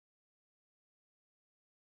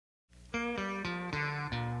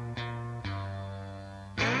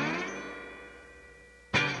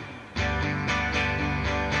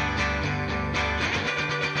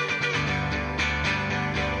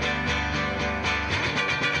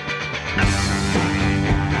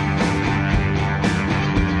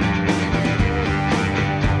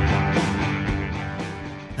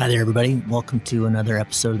Hi there, everybody. Welcome to another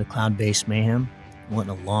episode of the Cloud-Based Mayhem. What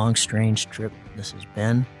a long, strange trip this has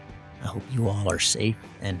been. I hope you all are safe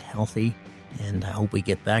and healthy, and I hope we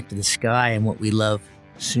get back to the sky and what we love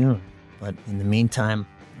soon. But in the meantime,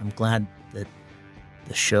 I'm glad that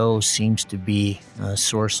the show seems to be a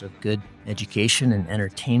source of good education and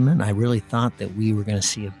entertainment. I really thought that we were going to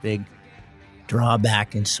see a big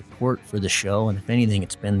drawback in support for the show, and if anything,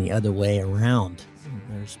 it's been the other way around.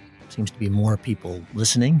 There seems to be more people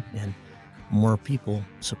listening and more people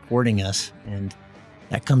supporting us, and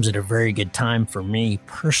that comes at a very good time for me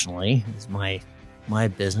personally. It's my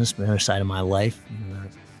business, the other side of my life.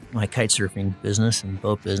 My kite surfing business and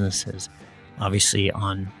boat business is obviously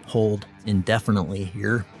on hold indefinitely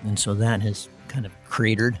here, and so that has kind of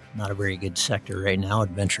cratered. Not a very good sector right now,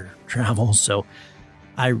 adventure travel. So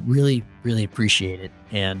I really, really appreciate it.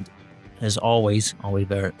 And as always, all we've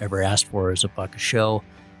ever asked for is a buck a show.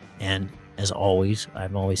 And as always,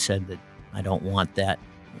 I've always said that I don't want that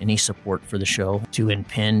any support for the show to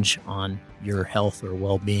impinge on your health or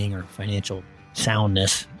well-being or financial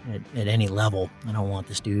soundness at any level. I don't want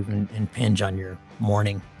this to even impinge on your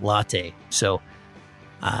morning latte. So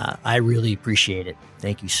I really appreciate it.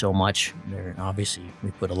 Thank you so much. Obviously,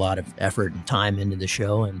 we put a lot of effort and time into the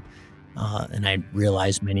show, and I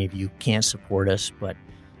realize many of you can't support us, but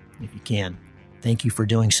if you can, thank you for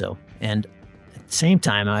doing so. And at the same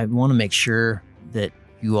time, I want to make sure that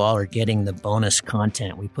you all are getting the bonus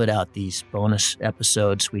content. We put out these bonus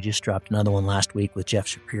episodes. We just dropped another one last week with Jeff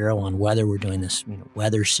Shapiro on weather. We're doing this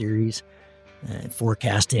weather series,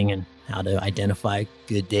 forecasting and how to identify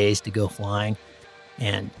good days to go flying.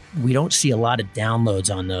 And we don't see a lot of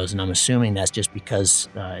downloads on those, and I'm assuming that's just because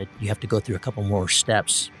you have to go through a couple more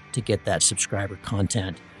steps to get that subscriber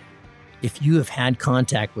content. If you have had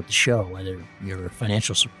contact with the show, whether you're a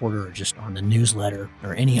financial supporter or just on the newsletter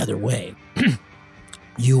or any other way,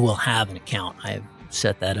 you will have an account. I have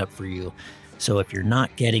set that up for you. So if you're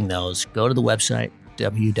not getting those, go to the website,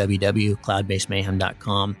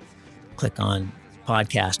 www.cloudbasedmayhem.com, click on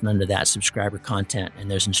podcast, and under that, subscriber content,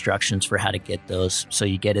 and there's instructions for how to get those so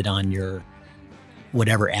you get it on your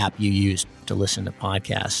whatever app you use to listen to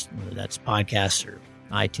podcasts, whether that's podcasts or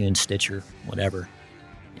iTunes, Stitcher, whatever.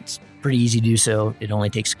 It's pretty easy to do so. It only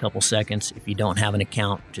takes a couple seconds. If you don't have an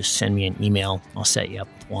account, just send me an email. I'll set you up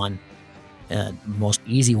with one. The most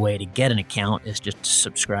easy way to get an account is just to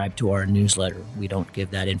subscribe to our newsletter. We don't give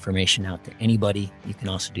that information out to anybody. You can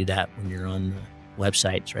also do that when you're on the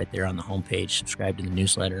website. It's right there on the homepage. Subscribe to the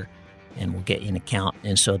newsletter, and we'll get you an account.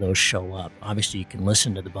 And so those show up. Obviously, you can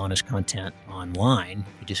listen to the bonus content online.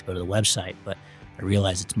 You just go to the website, but I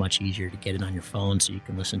realize it's much easier to get it on your phone so you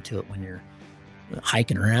can listen to it when you're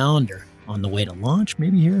hiking around or on the way to launch,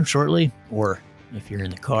 maybe here shortly, or if you're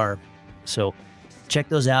in the car. So check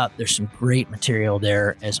those out. There's some great material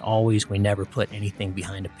there. As always, we never put anything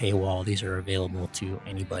behind a paywall. These are available to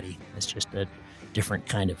anybody. It's just a different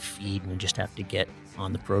kind of feed, and you just have to get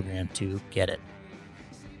on the program to get it.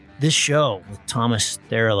 This show with Thomas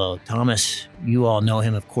Therillo. Thomas, you all know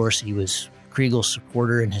him, of course. He was Kriegel's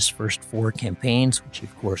supporter in his first 4 campaigns, which he,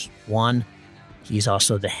 of course, won. He's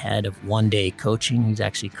also the head of One Day Coaching. He's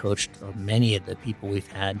actually coached many of the people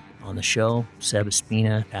we've had on the show: Seb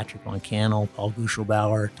Espina, Patrick Von Cannell, Paul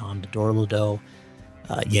Guschelbauer, Tom DeDorlado,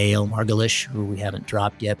 Yael Margalish, who we haven't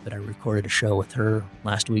dropped yet, but I recorded a show with her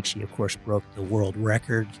last week. She, of course, broke the world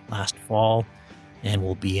record last fall and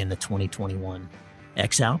will be in the 2021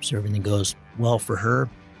 X-Alps. So everything goes well for her.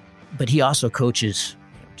 But he also coaches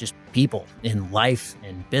just people in life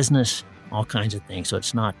and business, all kinds of things. So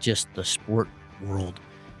it's not just the sport world,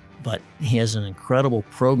 but he has an incredible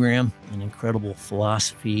program, an incredible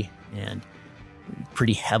philosophy, and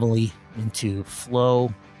pretty heavily into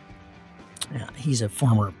flow. He's a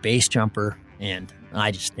former base jumper, and I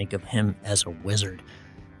just think of him as a wizard.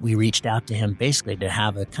 We reached out to him basically to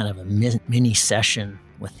have a kind of a mini session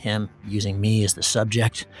with him, using me as the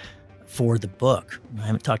subject for the book. I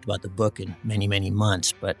haven't talked about the book in many, many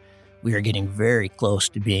months, but we are getting very close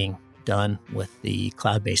to being done with the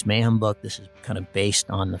Cloud-Based Mayhem book. This is kind of based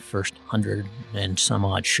on the first 100 and some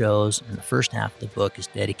odd shows, and the first half of the book is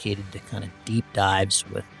dedicated to kind of deep dives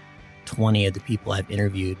with 20 of the people I've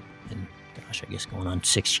interviewed in, I guess going on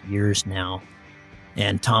 6 years now.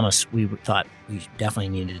 And Thomas, we thought we definitely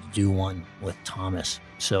needed to do one with Thomas.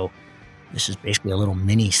 So this is basically a little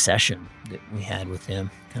mini session that we had with him,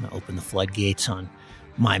 kind of opened the floodgates on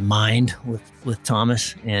my mind with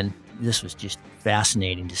Thomas. And this was just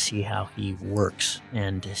fascinating to see how he works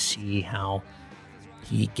and to see how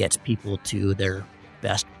he gets people to their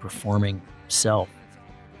best performing self.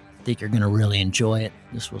 I think you're going to really enjoy it.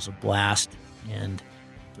 This was a blast, and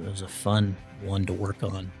it was a fun one to work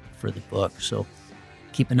on. for the book. So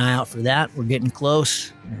keep an eye out for that. We're getting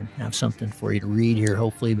close and have something for you to read here,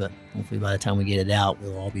 hopefully. But hopefully by the time we get it out,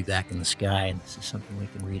 we'll all be back in the sky, and this is something we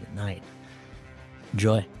can read at night.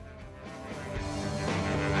 Enjoy.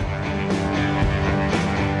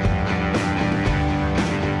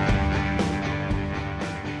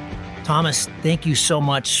 Thomas, thank you so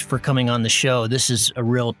much for coming on the show. This is a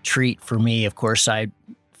real treat for me. Of course, I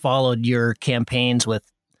followed your campaigns with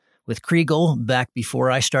Kriegel back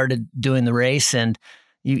before I started doing the race, and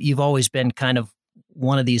you've always been kind of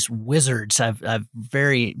one of these wizards. I've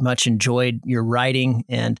very much enjoyed your writing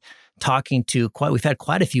and talking to we've had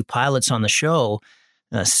quite a few pilots on the show,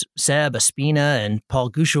 Seb Espina and Paul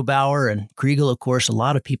Guschelbauer and Kriegel, of course, a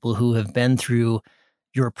lot of people who have been through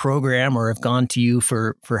your program or have gone to you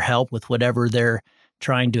for help with whatever they're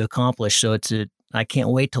trying to accomplish. So I can't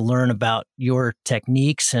wait to learn about your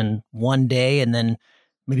techniques and one day, and then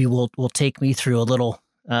maybe we'll take me through a little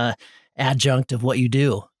adjunct of what you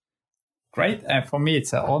do. Great. For me,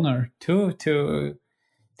 it's an honor to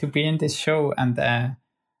be in this show, and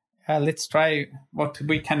let's try what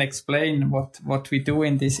we can explain what we do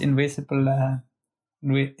in this invisible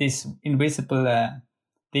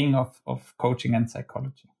thing of coaching and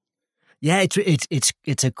psychology. Yeah,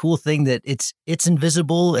 it's a cool thing that it's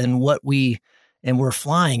invisible, and we're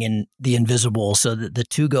flying in the invisible, so that the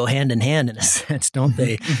two go hand in hand in a sense, don't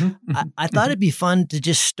they? I thought it'd be fun to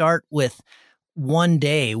just start with one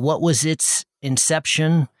day. What was its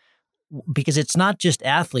inception? Because it's not just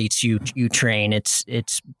athletes you train; it's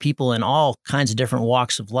people in all kinds of different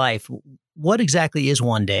walks of life. What exactly is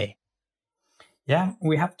one day? Yeah,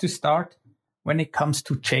 we have to start when it comes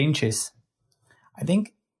to changes. I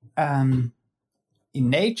think in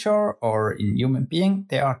nature or in human being,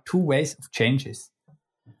 there are two ways of changes.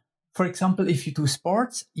 For example, if you do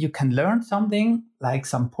sports, you can learn something like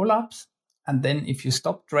some pull-ups, and then if you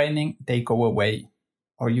stop training, they go away.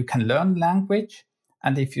 Or you can learn language,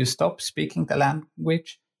 and if you stop speaking the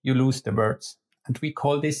language, you lose the words. And we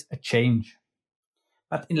call this a change.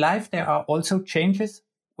 But in life, there are also changes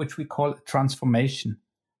which we call a transformation.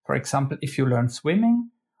 For example, if you learn swimming,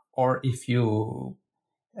 or if you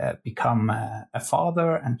become a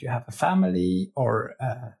father and you have a family, or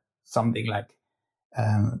something like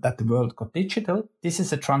that the world got digital, this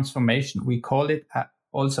is a transformation. We call it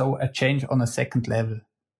also a change on a second level.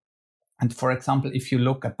 And for example, if you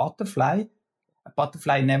look at a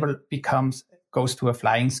butterfly never goes to a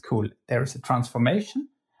flying school. There is a transformation,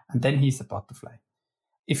 and then he's a butterfly.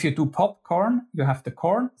 If you do popcorn, you have the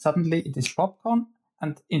corn, suddenly it is popcorn.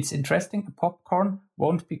 And it's interesting, a popcorn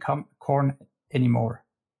won't become corn anymore.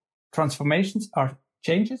 Transformations are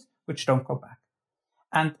changes which don't go back.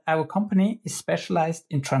 And our company is specialized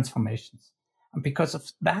in transformations. And because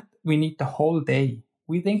of that, we need the whole day.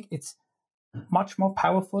 We think it's much more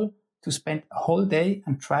powerful to spend a whole day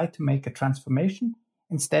and try to make a transformation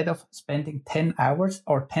instead of spending 10 hours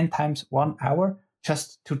or 10 times 1 hour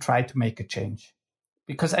just to try to make a change.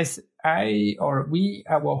 Because our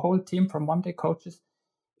whole team from One Day Coaches,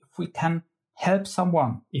 if we can help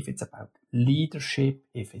someone, if it's about leadership,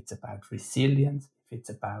 if it's about resilience, if it's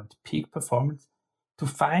about peak performance, to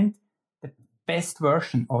find the best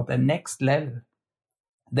version or the next level,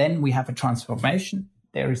 then we have a transformation.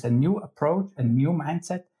 There is a new approach, a new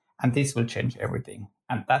mindset, and this will change everything.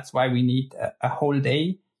 And that's why we need a whole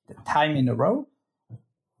day, the time in a row.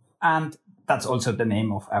 And that's also the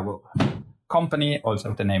name of our company,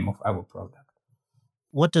 also the name of our product.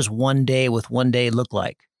 What does one day with One Day look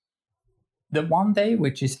like? The one day,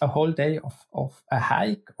 which is a whole day of a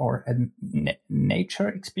hike or a nature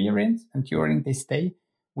experience. And during this day,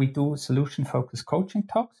 we do solution-focused coaching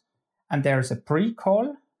talks. And there's a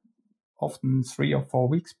pre-call, often 3 or 4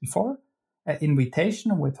 weeks before, an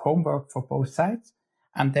invitation with homework for both sides.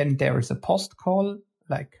 And then there is a post-call,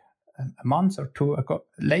 like a month or two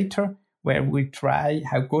later, where we try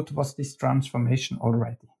how good was this transformation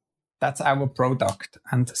already. That's our product.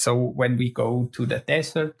 And so when we go to the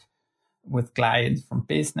desert with clients from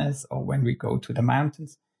business, or when we go to the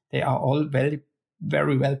mountains, they are all very,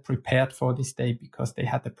 very well prepared for this day because they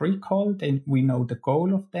had a pre-call. We know the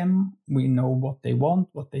goal of them. We know what they want,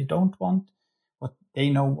 what they don't want, what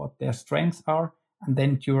they know what their strengths are. And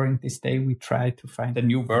then during this day, we try to find a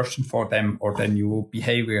new version for them or the new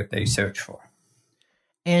behavior they search for.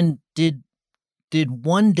 And did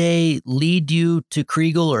One Day lead you to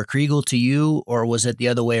Kriegel or Kriegel to you, or was it the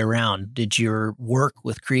other way around? Did your work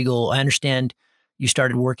with Kriegel, I understand you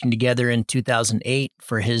started working together in 2008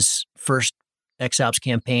 for his first XALPS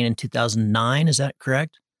campaign in 2009. Is that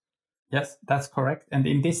correct? Yes, that's correct. And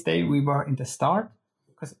in this day, we were in the start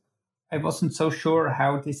because I wasn't so sure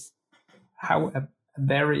how a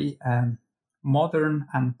very modern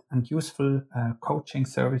and useful coaching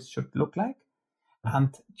service should look like.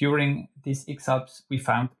 And during these IXALPs, we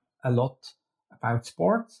found a lot about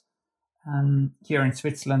sports. Here in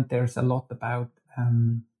Switzerland, there's a lot about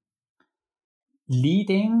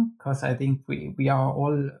leading, because I think we are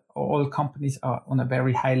all companies are on a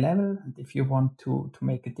very high level. And if you want to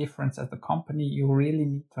make a difference as a company, you really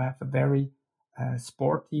need to have a very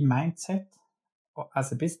sporty mindset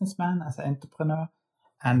as a businessman, as an entrepreneur.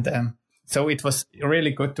 And so it was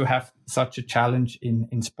really good to have such a challenge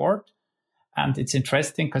in sport. And it's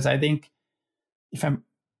interesting because I think, if I'm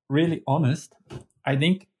really honest, I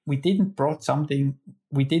think we didn't do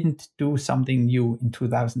something new in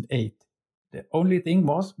 2008. The only thing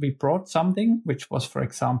was we brought something which was, for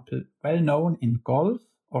example, well known in golf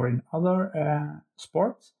or in other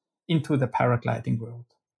sports into the paragliding world.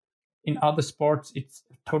 In other sports, it's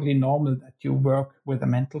totally normal that you work with a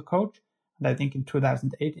mental coach. And I think in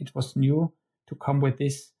 2008, it was new to come with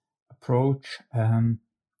this approach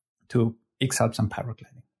to IXALPs and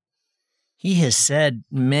paragliding. He has said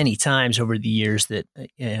many times over the years that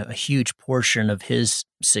a huge portion of his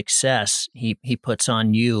success he puts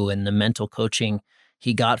on you and the mental coaching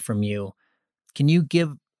he got from you. Can you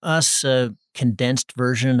give us a condensed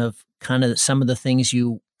version of kind of some of the things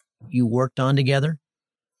you worked on together?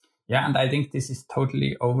 Yeah, and I think this is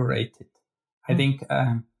totally overrated. I think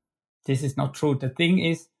this is not true. The thing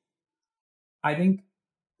is, I think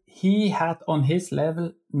he had on his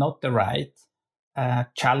level not the right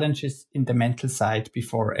challenges in the mental side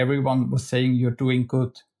before. Everyone was saying you're doing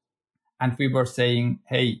good. And we were saying,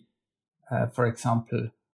 hey, for example,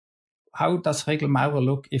 how does Regel Maurer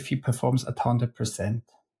look if he performs at 100%?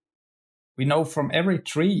 We know from every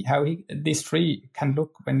tree how this tree can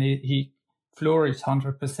look when he flourishes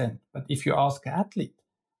 100%. But if you ask an athlete,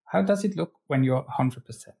 how does it look when you're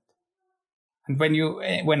 100%? And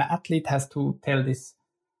when an athlete has to tell this,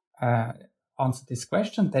 answer this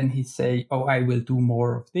question, then he say, oh, I will do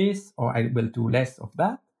more of this, or I will do less of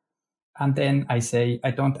that. And then I say,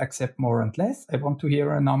 I don't accept more and less. I want to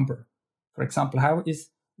hear a number. For example, how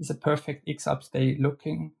is a perfect IXALPS day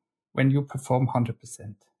looking when you perform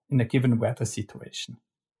 100% in a given weather situation?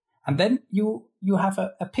 And then you have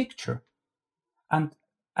a picture. And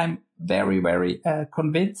I'm very, very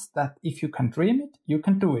convinced that if you can dream it, you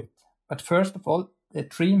can do it. But first of all, the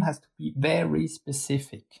dream has to be very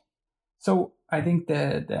specific. So I think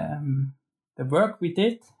the work we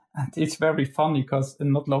did, and it's very funny because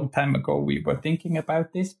not long time ago we were thinking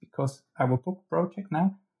about this because our book project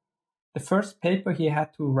now, the first paper he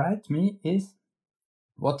had to write me is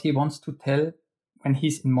what he wants to tell when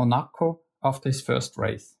he's in Monaco after his first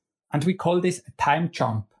race. And we call this a time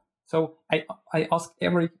jump. So I asked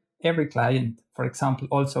every client, for example,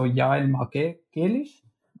 also Yael Margelich,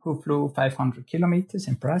 who flew 500 kilometers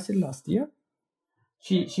in Brazil last year.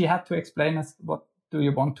 She had to explain us, what do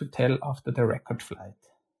you want to tell after the record flight?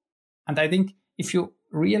 And I think if you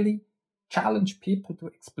really challenge people to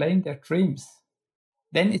explain their dreams,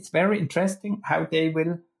 then it's very interesting how they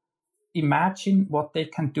will imagine what they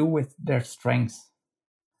can do with their strengths.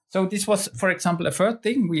 So this was, for example, a third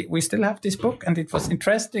thing. We still have this book, and it was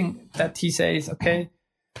interesting that he says, okay,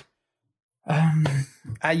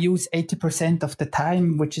 I use 80% of the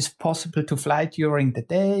time, which is possible to fly during the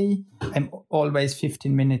day. I'm always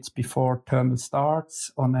 15 minutes before thermal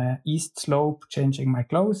starts on a east slope, changing my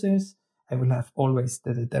clothes. I will have always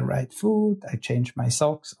the right food. I change my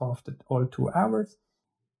socks after all 2 hours.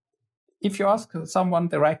 If you ask someone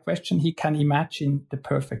the right question, he can imagine the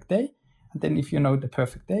perfect day. And then if you know the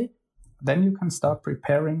perfect day, then you can start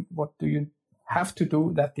preparing what do you have to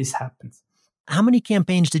do that this happens. How many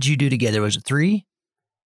campaigns did you do together? Was it 3?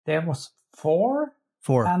 There was 4.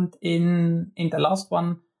 4. And in the last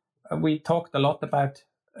one, we talked a lot about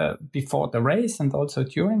before the race and also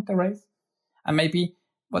during the race. And maybe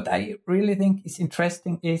what I really think is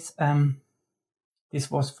interesting is this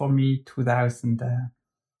was for me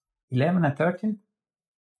 2011 and 13.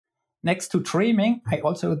 Next to dreaming, I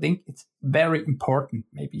also think it's very important,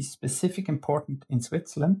 maybe specific important in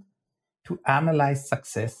Switzerland, to analyze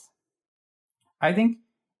success. I think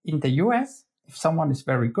in the US, if someone is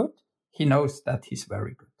very good, he knows that he's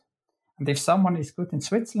very good. And if someone is good in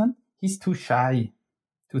Switzerland, he's too shy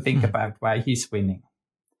to think about why he's winning.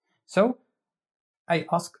 So I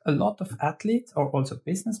ask a lot of athletes or also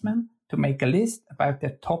businessmen to make a list about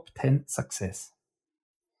their top 10 success.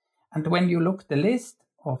 And when you look the list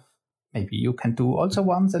of, maybe you can do also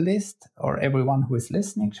once a list, or everyone who is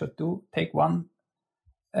listening should take one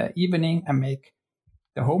evening and make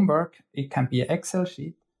the homework. It can be an Excel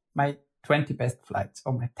sheet, my 20 best flights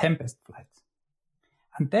or my 10 best flights.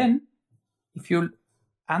 And then if you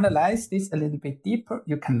analyze this a little bit deeper,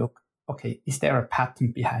 you can look, okay, is there a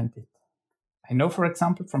pattern behind it? I know, for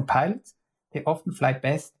example, from pilots, they often fly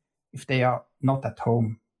best if they are not at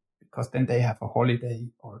home, because then they have a holiday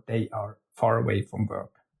or they are far away from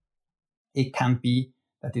work. It can be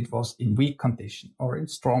that it was in weak condition or in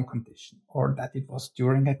strong condition, or that it was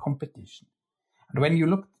during a competition. And when you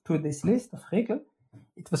look to this list of Riegel,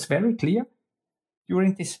 it was very clear.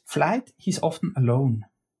 During this flight, he's often alone.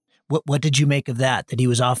 What did you make of that he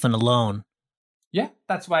was often alone? Yeah,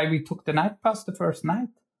 that's why we took the night pass the first night.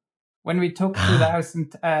 When we took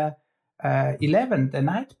 2011, the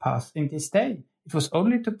night pass in this day, it was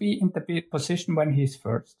only to be in the position when he's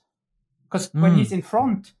first. Because when he's in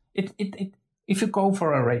front, if you go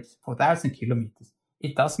for a race for 1,000 kilometers,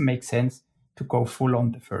 it doesn't make sense to go full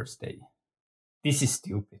on the first day. This is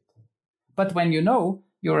stupid. But when you know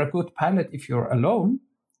you're a good pilot if you're alone,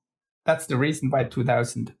 that's the reason why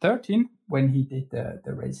 2013, when he did the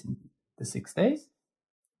race in the 6 days,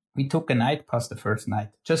 we took a night pass the first night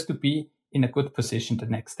just to be in a good position the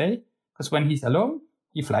next day. Because when he's alone,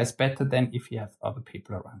 he flies better than if he has other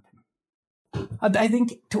people around him. And I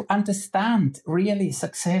think to understand really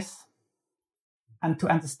success and to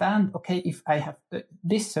understand, okay, if I have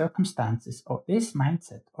these circumstances or this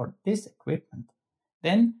mindset or this equipment,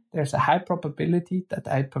 then there's a high probability that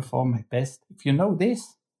I perform my best. If you know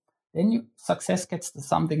this, then success gets to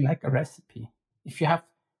something like a recipe. If you have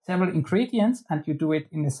several ingredients and you do it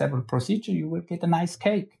in a several procedure, you will get a nice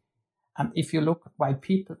cake. And if you look why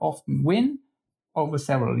people often win over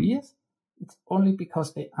several years, it's only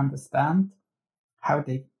because they understand how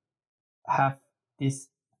they have this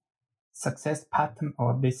success pattern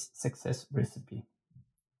or this success recipe.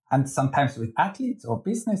 And sometimes with athletes or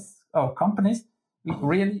business or companies, we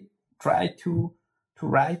really try to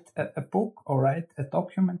write a book or write a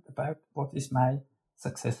document about what is my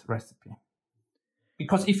success recipe.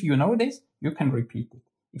 Because if you know this, you can repeat it.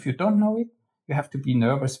 If you don't know it, you have to be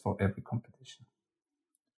nervous for every competition.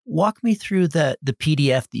 Walk me through the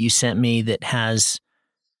PDF that you sent me that has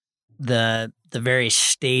the various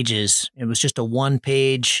stages. It was just a one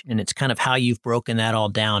page, and it's kind of how you've broken that all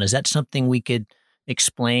down. Is that something we could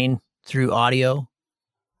explain through audio?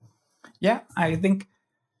 Yeah, I think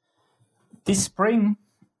this spring,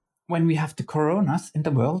 when we have the coronas in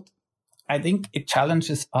the world, I think it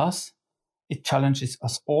challenges us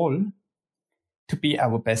all to be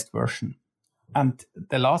our best version. And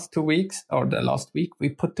the last 2 weeks or the last week, we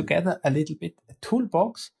put together a little bit a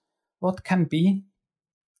toolbox. What can be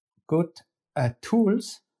good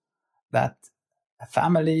tools that a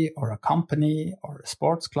family or a company or a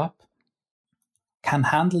sports club can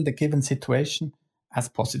handle the given situation as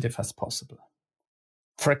positive as possible.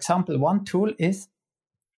 For example, one tool it's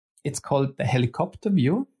called the helicopter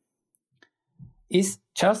view, is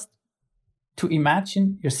just to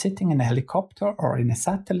imagine you're sitting in a helicopter or in a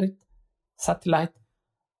satellite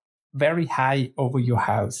very high over your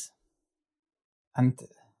house. And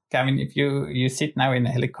Gavin, if you sit now in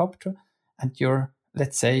a helicopter and you're,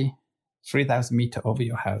 let's say, 3,000 meters over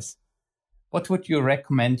your house, what would you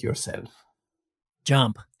recommend yourself?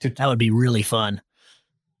 Jump. That would be really fun.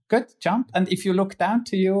 Good, jump. And if you look down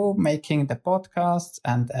to you making the podcasts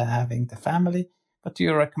and having the family, what do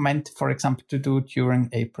you recommend, for example, to do during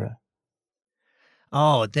April?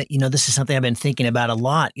 Oh, this is something I've been thinking about a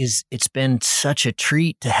lot. It's been such a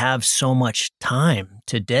treat to have so much time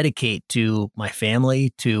to dedicate to my family,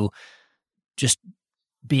 to just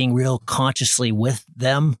being real consciously with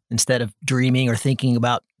them instead of dreaming or thinking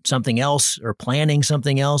about something else or planning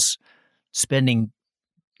something else, spending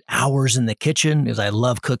hours in the kitchen because I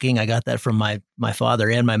love cooking. I got that from my father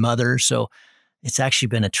and my mother. So it's actually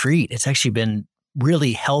been a treat. It's actually been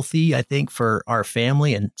really healthy, I think, for our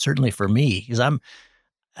family and certainly for me, because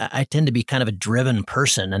I tend to be kind of a driven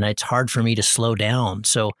person and it's hard for me to slow down.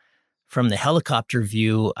 So from the helicopter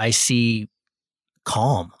view, I see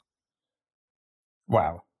calm.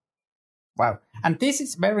 Wow. And this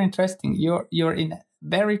is very interesting. You're in a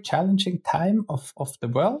very challenging time of the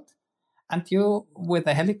world. And you, with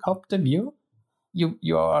a helicopter view,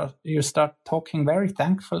 you start talking very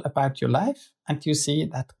thankful about your life, and you see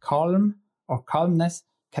that calm or calmness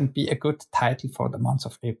can be a good title for the month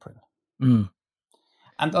of April. And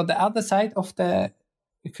on the other side of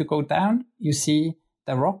if you go down, you see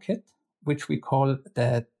the rocket, which we call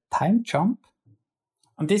the time jump.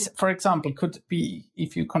 And this, for example, could be,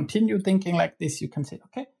 if you continue thinking like this, you can say,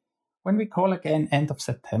 okay, when we call again end of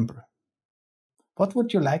September, what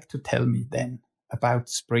would you like to tell me then about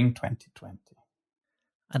spring 2020?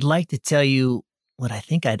 I'd like to tell you what I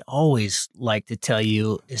think I'd always like to tell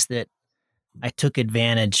you is that I took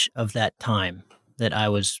advantage of that time, that I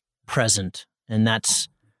was present. And that's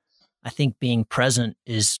I think being present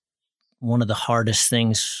is one of the hardest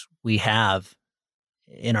things we have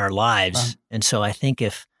in our lives. Wow. And so I think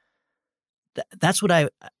if that's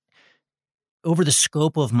what over the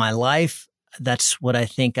scope of my life, that's what I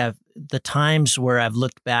think the times where I've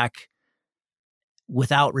looked back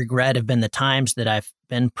without regret have been the times that I've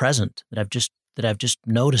been present, that I've just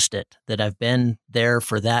noticed it, that I've been there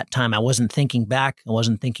for that time. I wasn't thinking back. I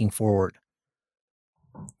wasn't thinking forward.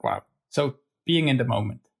 Wow. So being in the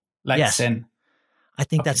moment, like yes. Zen. I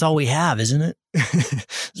think that's all we have, isn't it?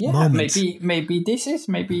 Yeah, moments. maybe this is,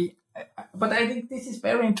 but I think this is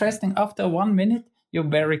very interesting. After 1 minute, you're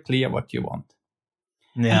very clear what you want.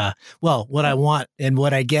 Yeah. Well, what I want and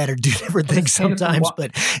what I get are two different things sometimes,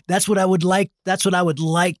 but that's what I would like. That's what I would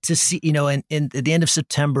like to see, and at the end of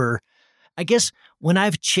September, I guess when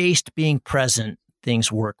I've chased being present,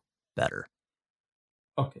 things work better.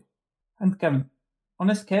 Okay. And Kevin, on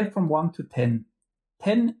a scale from 1 to 10,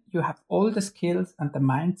 10, you have all the skills and the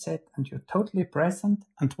mindset and you're totally present.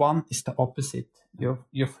 And 1 is the opposite.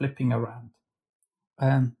 You're flipping around.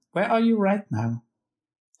 Where are you right now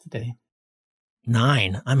today?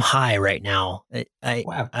 9. I'm high right now.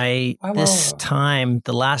 This time,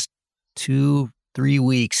 the last 2-3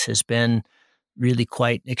 weeks has been really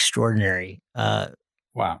quite extraordinary.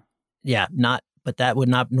 Wow. Yeah, but that would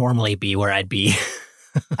not normally be where I'd be.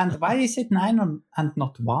 And why is it 9 and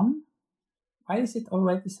not 1? Why is it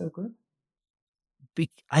already so good?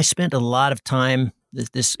 I spent a lot of time.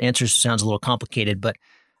 This answer sounds a little complicated, but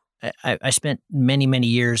I spent many, many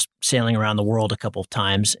years sailing around the world a couple of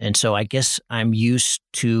times. And so I guess I'm used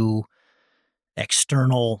to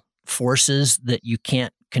external forces that you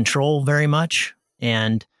can't control very much.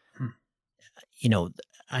 And,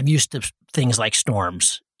 I'm used to things like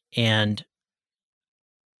storms, and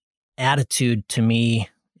attitude to me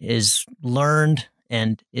is learned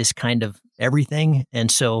and is kind of everything. And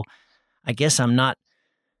so I guess I'm not,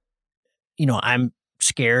 I'm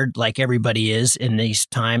scared like everybody is in these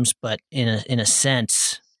times, but in a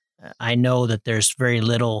sense, I know that there's very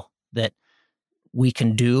little that we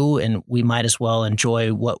can do, and we might as well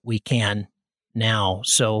enjoy what we can now.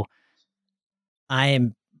 So I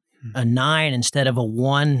am a 9 instead of a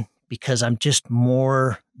 1 because I'm just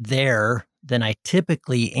more there than I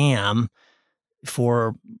typically am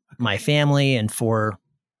for my family and for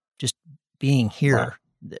just being here.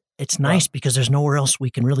 Wow. It's nice because there's nowhere else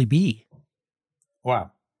we can really be.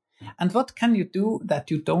 Wow. And what can you do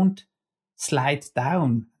that you don't slide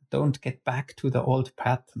down, don't get back to the old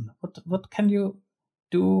pattern? What can you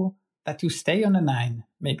do that you stay on a 9,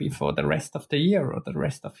 maybe for the rest of the year or the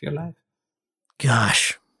rest of your life?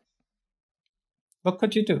 Gosh. What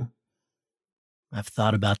could you do? I've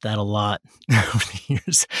thought about that a lot over the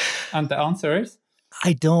years. And the answer is?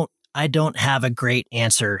 I don't have a great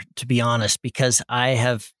answer, to be honest, because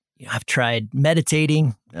I've tried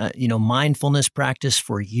meditating, mindfulness practice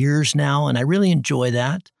for years now, and I really enjoy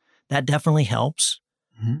that. That definitely helps.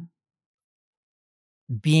 Mm-hmm.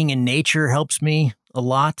 Being in nature helps me a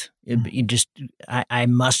lot. I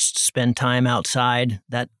must spend time outside.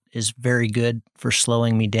 That is very good for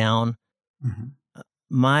slowing me down. Mm-hmm.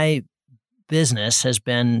 My business has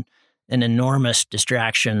been an enormous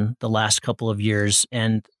distraction the last couple of years,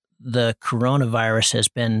 and the coronavirus has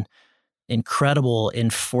been incredible in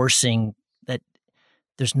forcing that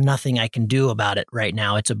there's nothing I can do about it right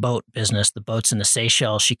now. It's a boat business. The boat's in the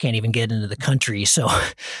Seychelles. She can't even get into the country. So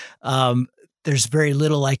there's very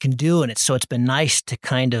little I can do. And it's been nice to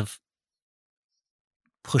kind of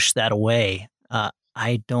push that away.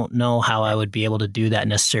 I don't know how I would be able to do that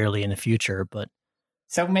necessarily in the future, but.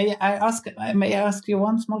 So may I ask you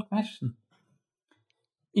one small question?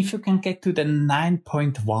 If you can get to the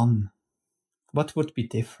 9.1, what would be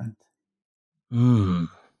different?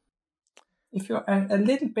 If you're a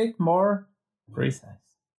little bit more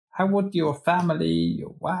precise, how would your family,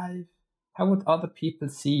 your wife, how would other people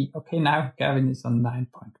see, okay, now Gavin is on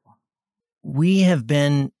 9.1? We have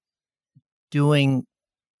been doing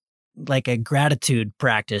like a gratitude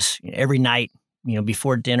practice every night,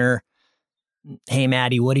 before dinner. Hey,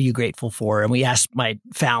 Maddie, what are you grateful for? And we asked my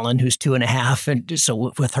Fallon, who's 2.5. And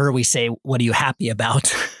so with her, we say, what are you happy about?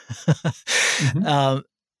 Mm-hmm.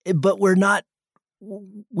 But we're not,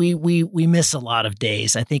 we miss a lot of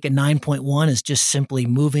days. I think a 9.1 is just simply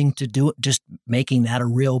moving to do it, just making that a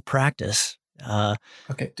real practice.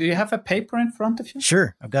 Okay. Do you have a paper in front of you?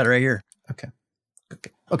 Sure. I've got it right here. Okay.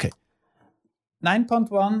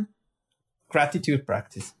 9.1, gratitude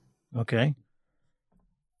practice. Okay.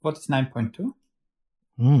 What is 9.2?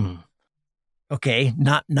 Okay.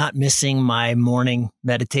 Not missing my morning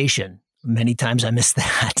meditation. Many times I miss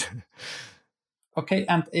that. Okay,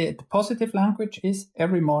 and the positive language is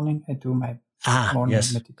every morning I do my morning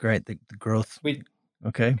meditation. Great. The growth.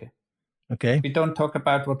 Okay. Okay. We don't talk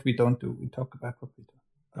about what we don't do. We talk about what we do.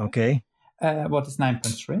 Okay. What is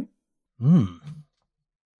 9.3?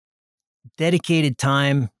 Dedicated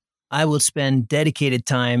time. I will spend dedicated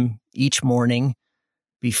time each morning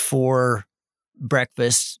before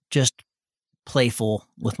breakfast, just playful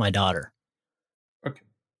with my daughter. Okay.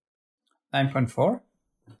 9.4.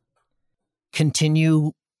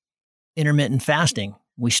 Continue intermittent fasting.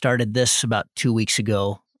 We started this about 2 weeks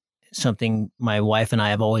ago. Something my wife and I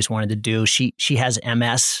have always wanted to do. She has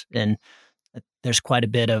MS, and there's quite a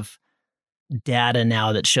bit of data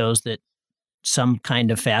now that shows that some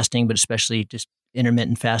kind of fasting, but especially just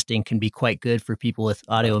intermittent fasting, can be quite good for people with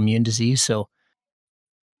autoimmune disease. So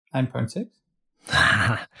 9.6.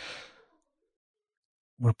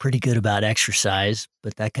 We're pretty good about exercise,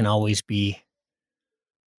 but that can always do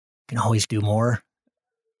more.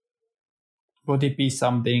 Would it be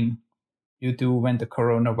something you do when the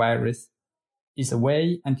coronavirus is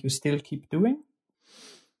away and you still keep doing?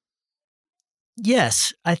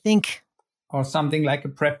 Yes, I think. Or something like a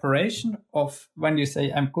preparation of when you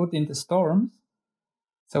say, I'm good in the storms.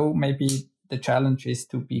 So maybe the challenge is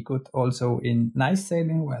to be good also in nice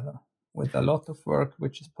sailing weather with a lot of work,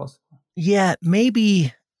 which is possible. Yeah,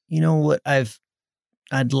 maybe, what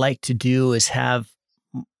I'd like to do is have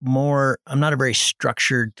more. I'm not a very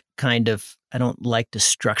structured I don't like to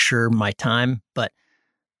structure my time, but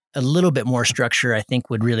a little bit more structure I think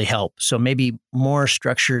would really help. So maybe more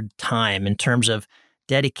structured time in terms of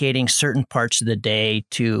dedicating certain parts of the day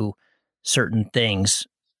to certain things.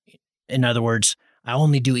 In other words, I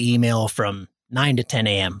only do email from 9 to 10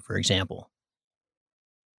 a.m., for example.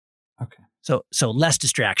 Okay. So less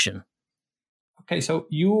distraction. Okay, so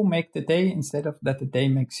you make the day instead of that the day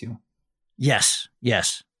makes you. Yes.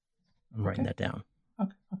 I'm writing that down.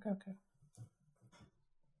 Okay.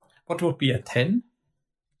 What would be a 10?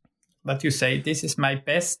 That you say, this is my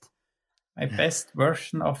best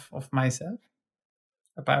version of myself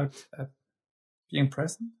about being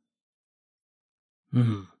present?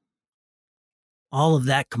 All of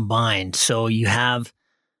that combined. So you have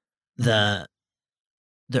the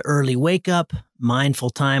early wake up, mindful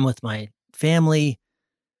time with my family,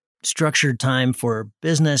 structured time for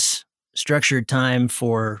business, structured time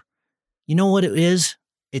for, you know what it is?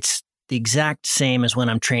 It's the exact same as when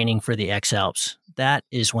I'm training for the X Alps. That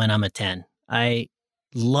is when I'm a 10. I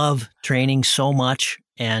love training so much,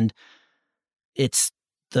 and it's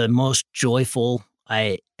the most joyful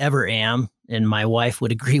I ever am. And my wife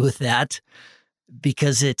would agree with that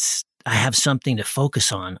because I have something to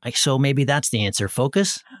focus on. So maybe that's the answer.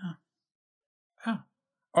 Focus.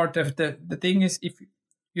 Or the thing is, if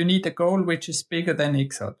you need a goal which is bigger than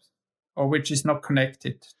X Alps or which is not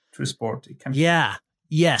connected to sport, it can. Yeah.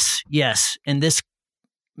 Yes. And this,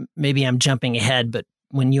 maybe I'm jumping ahead, but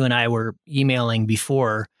when you and I were emailing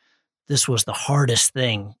before, this was the hardest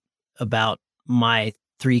thing about my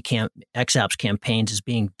 3 X Alps campaigns is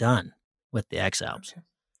being done with the X Alps.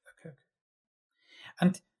 Okay.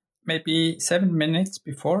 And maybe 7 minutes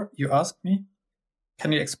before you asked me,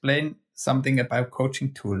 can you explain something about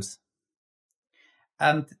coaching tools?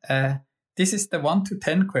 And this is the 1 to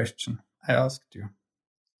 10 question I asked you.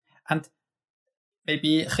 And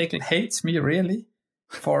maybe Hegel hates me really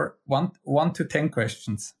for 1 to 10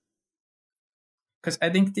 questions. Because I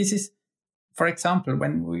think this is, for example,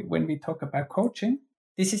 when we talk about coaching,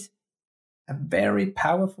 this is a very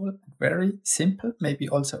powerful, very simple, maybe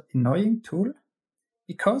also annoying tool.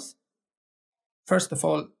 Because, first of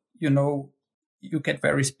all, you get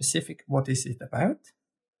very specific, what is it about?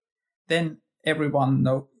 Then everyone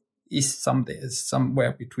is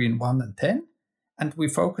somewhere between 1 and 10. And we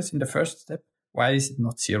focus in the first step, why is it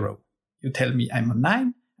not 0? You tell me I'm on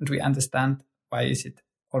 9, and we understand why is it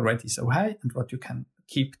already so high and what you can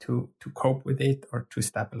keep to cope with it or to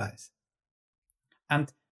stabilize.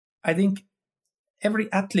 And I think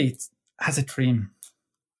every athlete has a dream.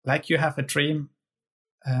 Like you have a dream,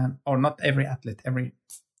 or not every athlete, every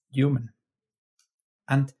human.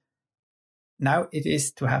 And now it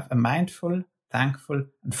is to have a mindful, thankful,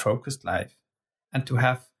 and focused life, and to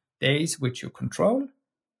have days which you control,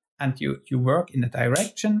 and you work in a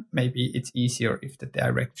direction. Maybe it's easier if the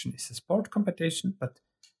direction is a sport competition, but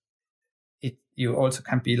you also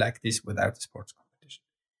can be like this without a sports competition.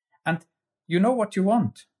 And you know what you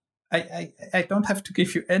want. I don't have to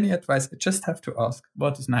give you any advice. I just have to ask,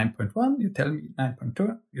 what is 9.1? You tell me.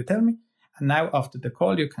 9.2, you tell me. And now after the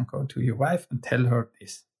call, you can go to your wife and tell her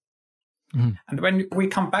this. Mm. And when we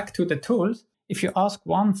come back to the tools, if you ask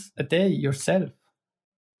once a day yourself,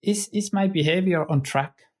 is my behavior on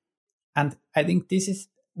track? And I think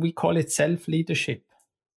we call it self-leadership.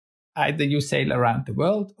 Either you sail around the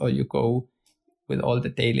world, or you go with all the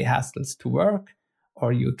daily hassles to work,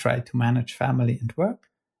 or you try to manage family and work.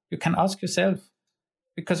 You can ask yourself,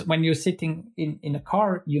 because when you're sitting in a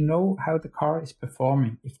car, you know how the car is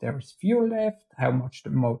performing. If there is fuel left, how much the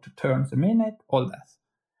motor turns a minute, all that.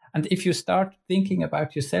 And if you start thinking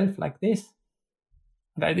about yourself like this,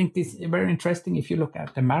 and I think this is very interesting, if you look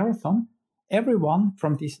at the marathon, everyone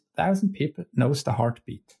from these 1,000 people knows the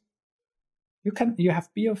heartbeat. You have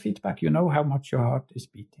biofeedback, you know how much your heart is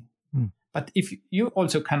beating. But if you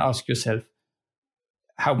also can ask yourself,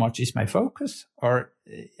 how much is my focus, or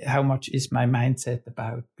how much is my mindset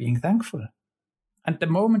about being thankful? And the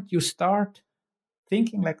moment you start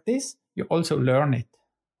thinking like this, you also learn it.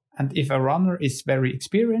 And if a runner is very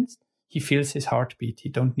experienced, he feels his heartbeat. He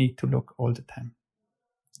don't need to look all the time.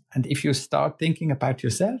 And if you start thinking about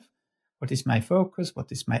yourself, what is my focus?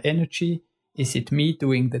 What is my energy? Is it me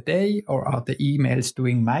doing the day, or are the emails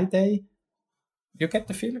doing my day? You get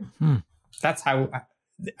the feeling. That's how I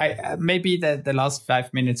maybe the last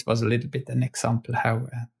 5 minutes was a little bit an example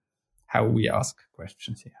how we ask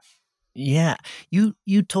questions here. Yeah.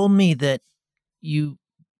 You told me that you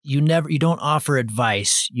don't offer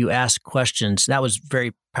advice. You ask questions. That was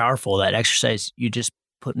very powerful. That exercise you just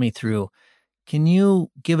put me through. Can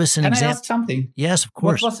you give us an example? Can I ask something? Yes, of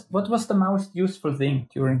course. What was the most useful thing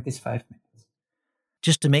during these 5 minutes?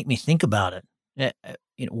 Just to make me think about it.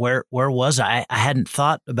 Where was I? I hadn't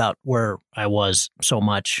thought about where I was so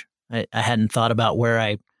much. I hadn't thought about where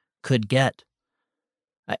I could get.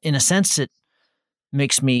 In a sense, it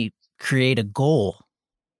makes me create a goal.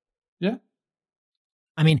 Yeah.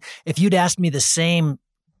 I mean, if you'd asked me the same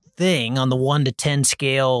thing on the 1 to 10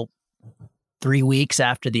 scale 3 weeks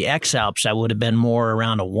after the X Alps, I would have been more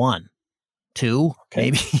around a 1, 2,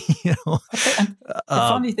 maybe. Okay. And the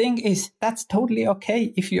funny thing is, that's totally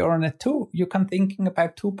okay. If you're on a 2, you can thinking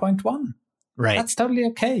about 2.1. Right. That's totally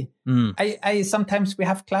okay. I sometimes we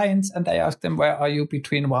have clients and I ask them, where are you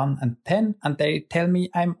between 1 and 10? And they tell me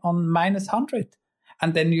I'm on -100.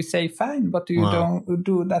 And then you say, fine, what do you don't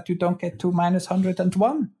do that you don't get to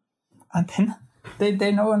 -101? And then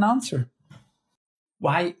they know an answer.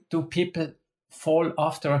 Why do people fall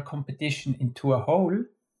after a competition into a hole?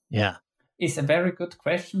 Yeah. Is a very good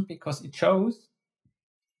question, because it shows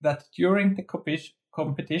that during the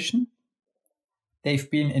competition, they've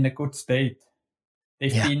been in a good state.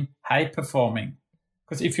 They've been high performing.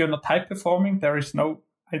 Because if you're not high performing, there is no,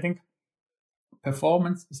 I think,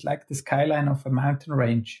 performance is like the skyline of a mountain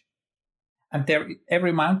range. And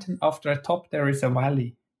every mountain after a top, there is a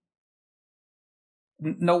valley.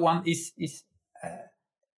 No one is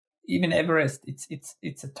even Everest.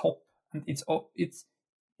 It's a top, and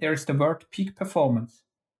there is the word peak performance.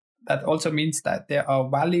 That also means that there are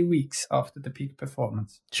valley weeks after the peak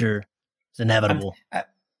performance. Sure. It's inevitable.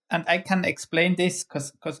 And I can explain this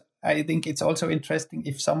because I think it's also interesting.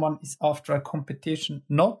 If someone is after a competition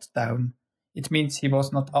not down, it means he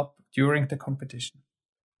was not up during the competition.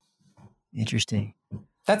 Interesting.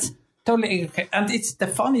 That's totally okay. And it's the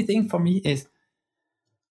funny thing for me is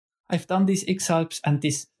I've done these X Alps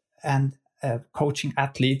and coaching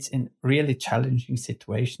athletes in really challenging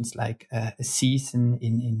situations, like a season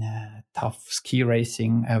in a tough ski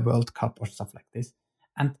racing, a World Cup or stuff like this.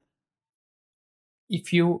 And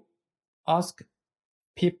if you ask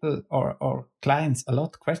people or clients a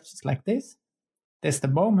lot of questions like this, there's the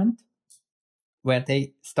moment where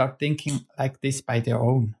they start thinking like this by their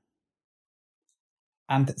own.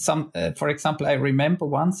 And for example, I remember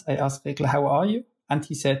once I asked Rickle, how are you? And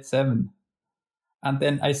he said 7. And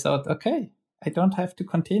then I thought, okay, I don't have to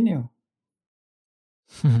continue.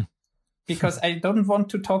 Because I don't want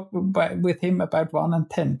to talk with him about 1 and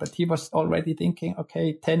 10, but he was already thinking,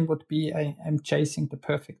 okay, 10 would be I'm chasing the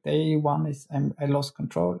perfect day. 1 is I lost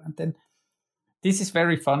control. And then this is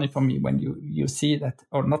very funny for me when you see that,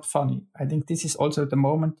 or not funny. I think this is also the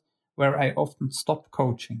moment where I often stop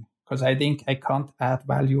coaching, because I think I can't add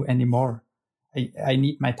value anymore. I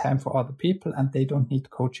need my time for other people, and they don't need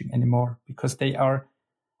coaching anymore because they are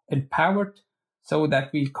empowered so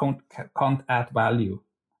that we can't add value.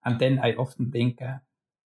 And then I often think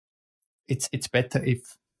it's better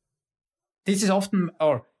if this is often,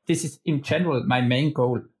 or this is in general my main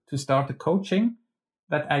goal, to start a coaching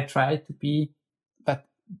that I try to be, that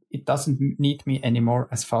it doesn't need me anymore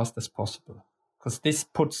as fast as possible, because this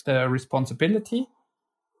puts the responsibility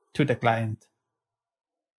to the client.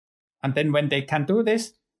 And then when they can do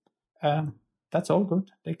this, that's all good.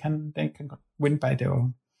 They can win by their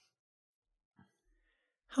own.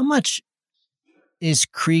 How much is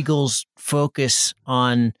Kriegel's focus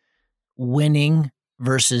on winning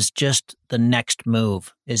versus just the next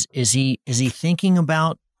move? Is he thinking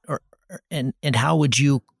about, and how would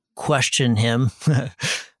you question him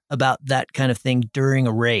about that kind of thing during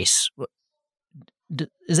a race?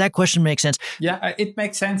 Does that question make sense? Yeah, it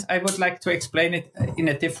makes sense. I would like to explain it in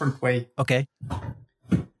a different way. Okay.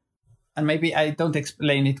 And maybe I don't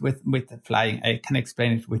explain it with flying. I can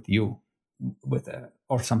explain it with you,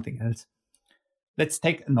 or something else. Let's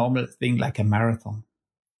take a normal thing like a marathon.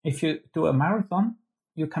 If you do a marathon,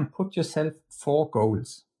 you can put yourself 4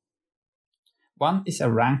 goals. One is a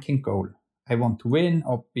ranking goal. I want to win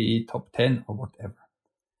or be top 10 or whatever.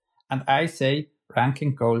 And I say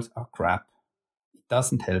ranking goals are crap. It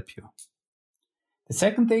doesn't help you. The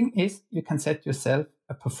second thing is you can set yourself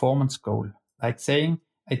a performance goal, like saying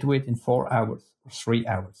I do it in 4 hours or 3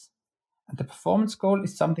 hours. And the performance goal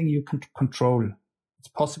is something you can control. It's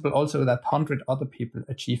possible also that 100 other people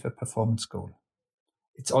achieve a performance goal.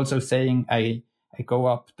 It's also saying I go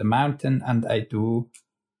up the mountain and I do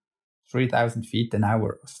 3,000 feet an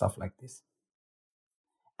hour or stuff like this.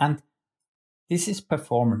 And this is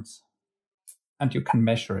performance, and you can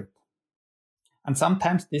measure it. And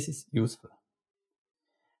sometimes this is useful.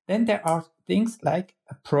 Then there are things like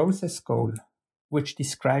a process goal, which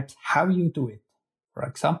describes how you do it. For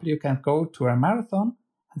example, you can go to a marathon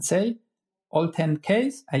and say, all 10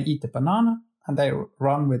 Ks, I eat a banana and I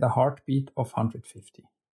run with a heartbeat of 150.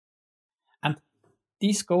 And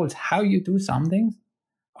these goals, how you do something,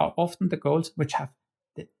 are often the goals which have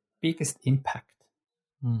the biggest impact.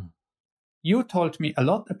 You told me a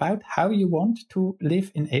lot about how you want to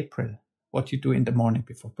live in April, what you do in the morning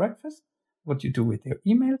before breakfast, what you do with your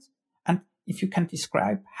emails. And if you can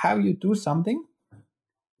describe how you do something,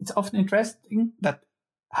 it's often interesting that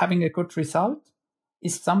having a good result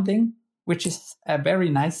is something which is a very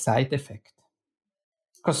nice side effect,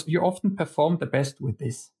 because you often perform the best with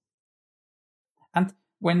this. And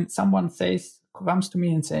when someone comes to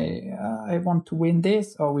me and say, I want to win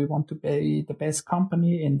this, or we want to be the best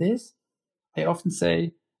company in this, I often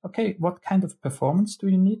say, okay, what kind of performance do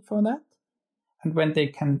you need for that? And when they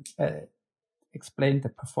can explain the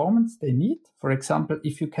performance they need, for example,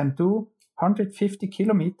 if you can do 150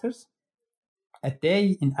 kilometers a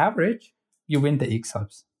day in average, you win the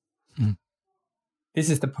X-Alps. This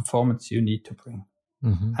is the performance you need to bring.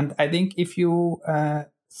 And I think if you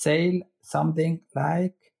sail something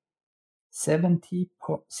like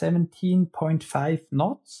 17.5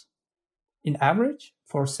 knots in average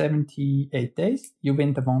for 78 days, you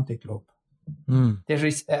win the Vendée Globe. There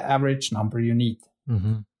is an average number you need.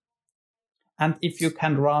 And if you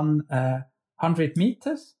can run 100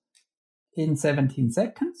 meters in 17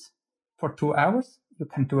 seconds for 2 hours, you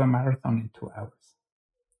can do a marathon in 2 hours.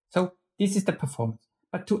 So this is the performance.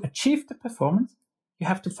 But to achieve the performance, you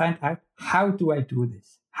have to find out, how do I do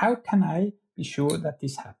this? How can I be sure that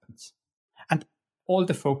this happens? And all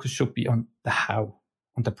the focus should be on the how,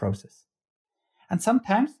 on the process. And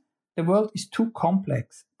sometimes the world is too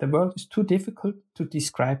complex. The world is too difficult to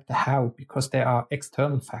describe the how, because there are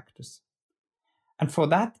external factors. And for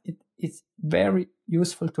that, it is very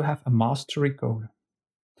useful to have a mastery goal.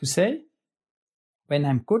 To say, when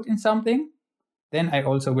I'm good in something, then I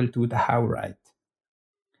also will do the how right.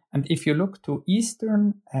 And if you look to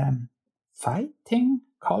Eastern fighting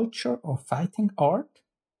culture or fighting art,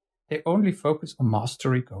 they only focus on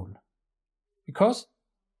mastery goal. Because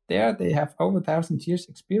there they have over 1,000 years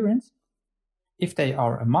experience. If they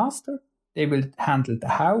are a master, they will handle the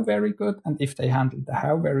how very good. And if they handle the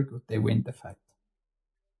how very good, they win the fight.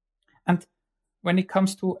 And when it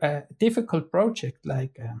comes to a difficult project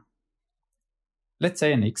like, let's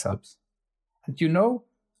say an X-Alps, and you know,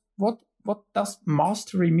 what does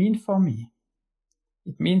mastery mean for me?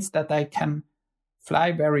 It means that I can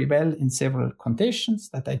fly very well in several conditions,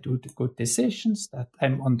 that I do the good decisions, that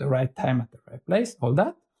I'm on the right time at the right place, all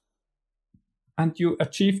that. And you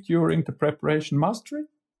achieve during the preparation mastery,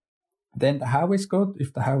 then the how is good.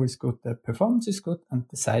 If the how is good, the performance is good, and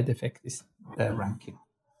the side effect is the ranking.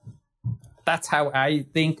 That's how I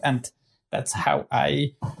think, and that's how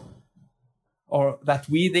that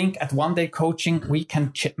we think at One Day Coaching, we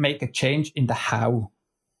can make a change in the how.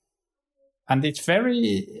 And it's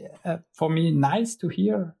very, for me, nice to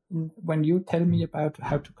hear when you tell me about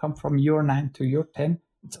how to come from your 9 to your 10,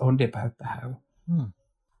 it's only about the how.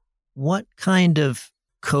 What kind of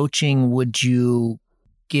coaching would you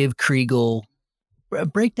give Kriegel?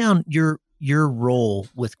 Break down your role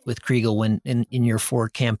with Kriegel when in your 4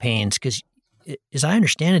 campaigns, because as I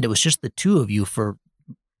understand it, it was just the 2 of you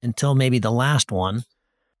until maybe the last one.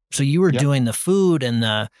 So you were doing the food and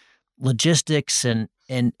the logistics and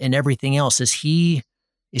everything else. Is he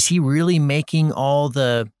really making all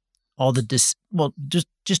the all the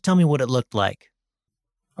just tell me what it looked like.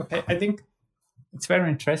 Okay, I think it's very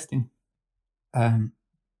interesting.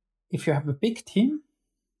 If you have a big team,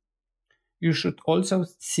 you should also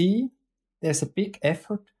see there's a big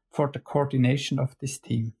effort for the coordination of this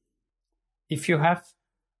team. If you have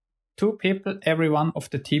 2 people, everyone of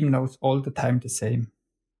the team knows all the time the same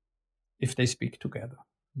if they speak together.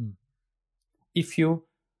 If you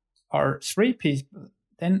are 3 people,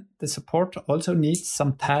 then the supporter also needs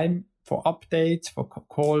some time for updates, for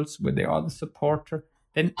calls with the other supporter.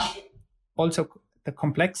 Then also the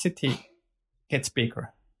complexity gets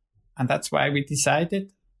bigger. And that's why we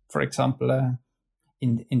decided, for example,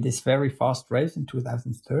 in this very fast race in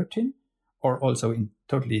 2013, or also in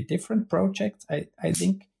totally different projects, I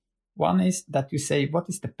think one is that you say, what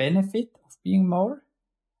is the benefit of being more?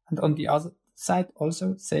 And on the other side,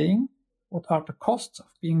 also saying, what are the costs of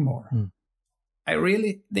being more? I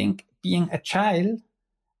really think being agile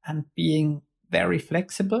and being very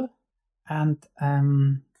flexible and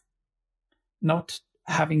not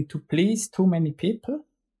having to please too many people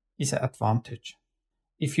is an advantage.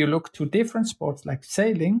 If you look to different sports like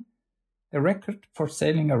sailing, the record for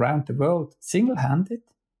sailing around the world single-handed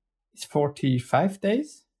is 45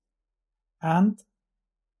 days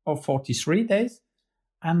or 43 days,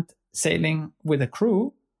 and sailing with a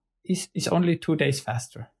crew is only 2 days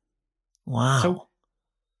faster. Wow. So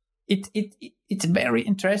it's very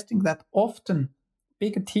interesting that often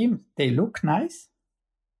bigger teams, they look nice,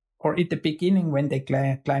 or at the beginning when they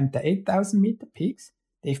climbed the 8,000 meter peaks,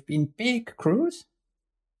 they've been big crews,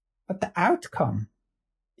 but the outcome,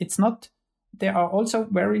 it's not. There are also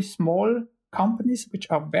very small companies which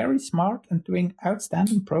are very smart and doing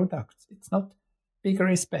outstanding products. It's not bigger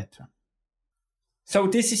is better. So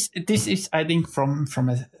this is I think from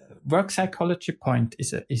a work psychology point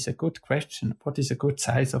is a good question. What is a good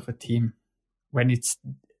size of a team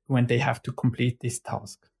when they have to complete this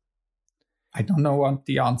task? I don't know what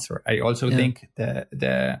the answer. I also think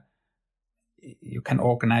you can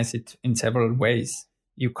organize it in several ways.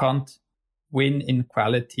 You can't win in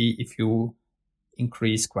quality if you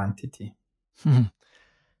increase quantity.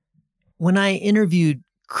 When I interviewed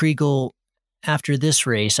Kriegel after this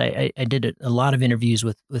race, I did a lot of interviews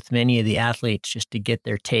with many of the athletes just to get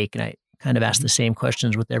their take, and I kind of asked the same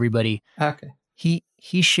questions with everybody. Okay.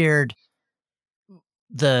 He shared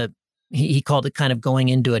he called it kind of going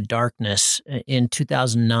into a darkness. In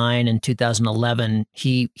 2009 and 2011,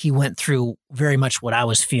 he went through very much what I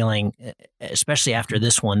was feeling, especially after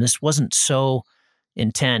this one. This wasn't so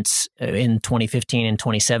intense in 2015 and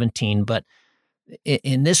 2017, but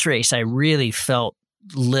in this race, I really felt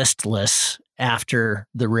listless after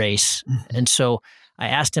the race. And so I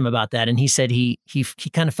asked him about that, and he said he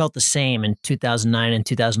kind of felt the same in 2009 and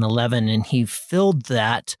 2011, and he filled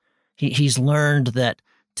that. He's learned that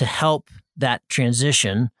to help that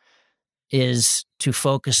transition is to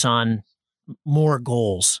focus on more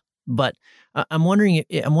goals. But I'm wondering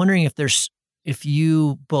if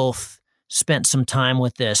you both spent some time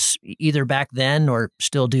with this either back then or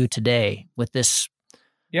still do today with this.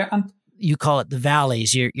 Yeah, and you call it the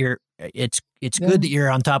valleys. It's good that you're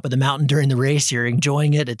on top of the mountain during the race. You're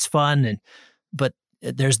enjoying it. It's fun, but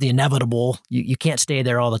there's the inevitable. You can't stay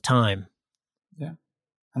there all the time. Yeah.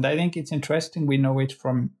 And I think it's interesting. We know it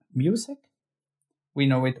from music. We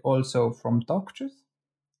know it also from doctors,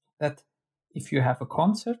 that if you have a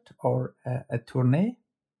concert or a tournée,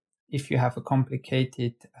 if you have a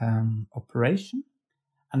complicated operation,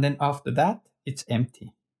 and then after that, it's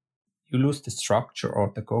empty. You lose the structure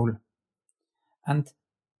or the goal. And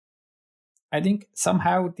I think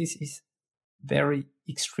somehow this is very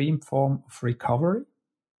extreme form of recovery,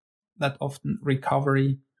 that often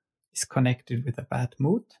recovery is connected with a bad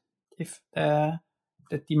mood. If the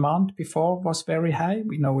demand before was very high,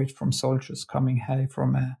 we know it from soldiers coming high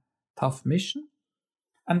from a tough mission.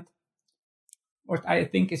 And what I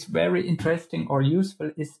think is very interesting or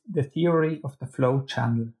useful is the theory of the flow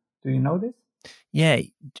channel. Do you know this? Yeah,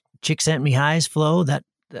 Csikszentmihalyi's flow.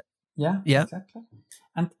 Yeah, exactly.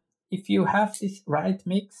 And if you have this right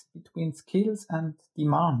mix between skills and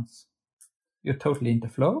demands, you're totally in the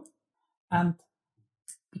flow. And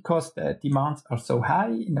because the demands are so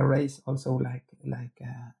high in a race, also like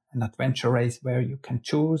an adventure race where you can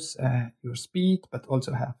choose your speed, but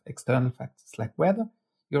also have external factors like weather,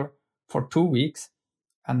 you're for 2 weeks.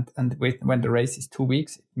 And when the race is 2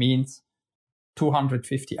 weeks, it means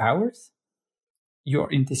 250 hours. You're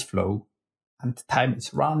in this flow and time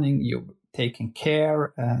is running. You're taking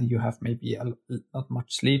care. You have maybe not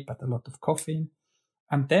much sleep, but a lot of caffeine.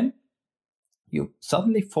 And then you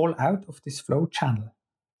suddenly fall out of this flow channel.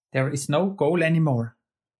 There is no goal anymore.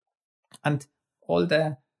 And all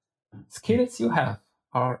the skills you have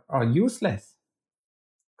are useless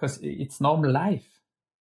because it's normal life.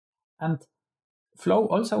 And flow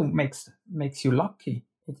also makes you lucky.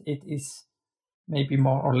 It is maybe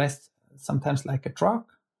more or less sometimes like a drug.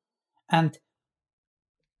 And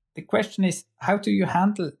the question is, how do you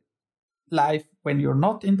handle life when you're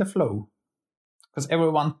not in the flow? Because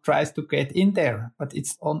everyone tries to get in there, but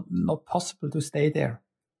it's not possible to stay there.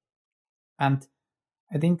 And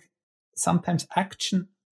I think sometimes action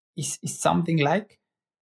is something like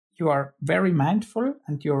you are very mindful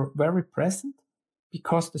and you're very present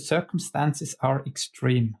because the circumstances are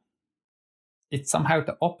extreme. It's somehow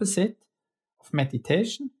the opposite of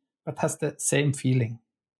meditation, but has the same feeling.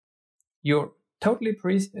 You're totally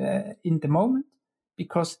in the moment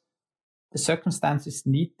because the circumstances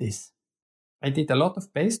need this. I did a lot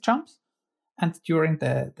of base jumps, and during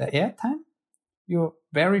the air time, you're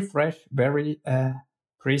very fresh, very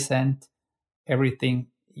present. Everything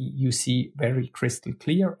you see very crystal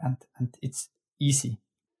clear, and it's easy.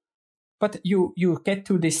 But you get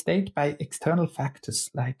to this state by external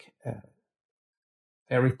factors like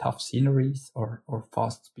very tough sceneries or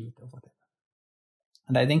fast speed or whatever.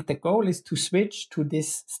 And I think the goal is to switch to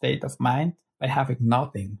this state of mind by having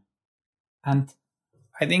nothing. And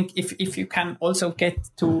I think if you can also get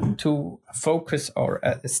to focus or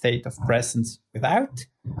a state of presence without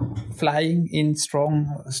flying in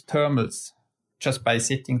strong thermals, just by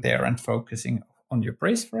sitting there and focusing on your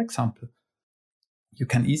breath, for example, you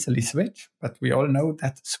can easily switch. But we all know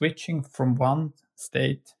that switching from one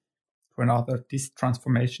state to another, this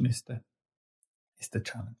transformation is the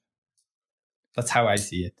challenge. That's how I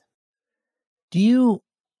see it. Do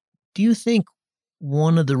you think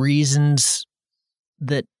one of the reasons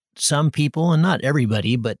that some people, and not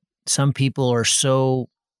everybody, but some people are so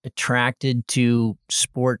attracted to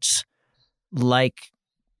sports like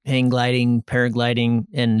hang gliding, paragliding,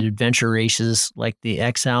 and adventure races like the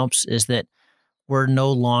X Alps is that we're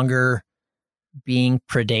no longer being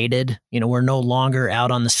predated? We're no longer out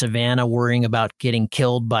on the savannah worrying about getting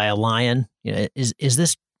killed by a lion. Does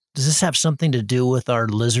this have something to do with our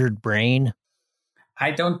lizard brain? I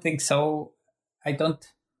don't think so.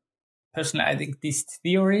 Personally, I think these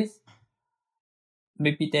theories,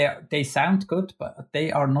 maybe they sound good, but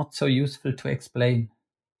they are not so useful to explain,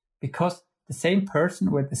 because the same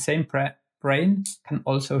person with the same brain can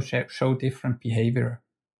also show different behavior.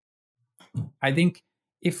 I think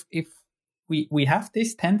if we have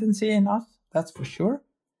this tendency in us, that's for sure.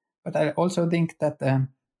 But I also think that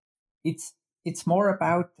it's more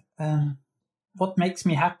about what makes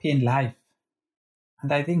me happy in life.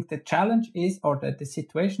 And I think the challenge is, or the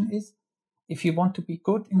situation is, if you want to be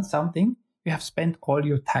good in something, you have spent all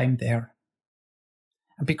your time there.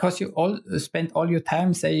 And because you all spent all your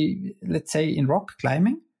time, let's say in rock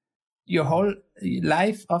climbing, your whole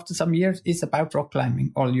life after some years is about rock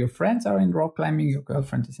climbing. All your friends are in rock climbing, your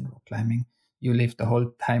girlfriend is in rock climbing. You live the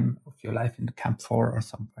whole time of your life in Camp 4 or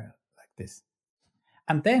somewhere like this.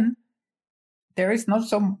 And then there is not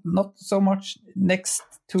so much next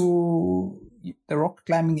to the rock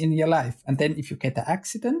climbing in your life. And then if you get an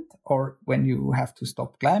accident, or when you have to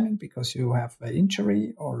stop climbing because you have an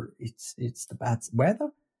injury, or it's the bad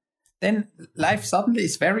weather, then life suddenly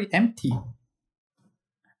is very empty.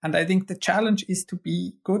 And I think the challenge is to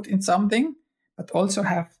be good in something, but also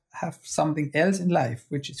have something else in life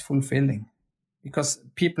which is fulfilling. Because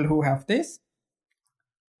people who have this,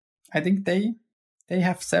 I think they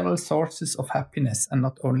have several sources of happiness and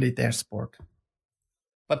not only their sport.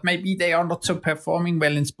 But maybe they are not so performing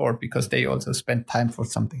well in sport because they also spend time for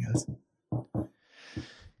something else.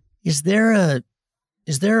 Is there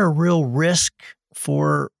a real risk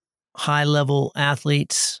for high-level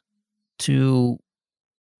athletes who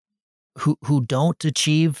don't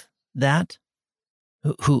achieve that,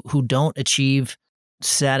 who don't achieve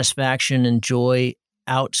satisfaction and joy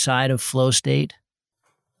outside of flow state?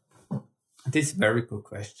 This is a very good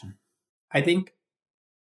question. I think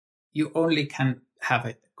you only can have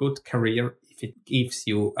a good career if it gives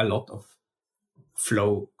you a lot of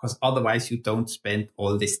flow, because otherwise you don't spend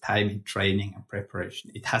all this time in training and preparation.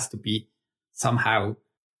 It has to be somehow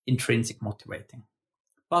intrinsic motivating.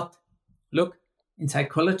 But look, in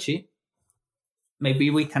psychology, maybe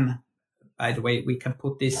we can, by the way, we can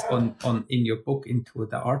put this on in your book into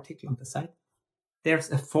the article on the site. There's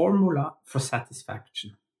a formula for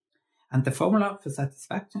satisfaction. And the formula for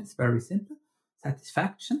satisfaction is very simple.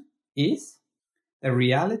 Satisfaction is the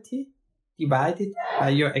reality divided by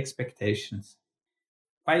your expectations.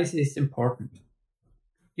 Why is this important?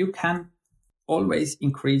 You can always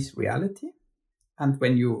increase reality. And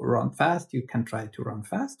when you run fast, you can try to run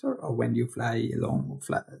faster. Or when you fly long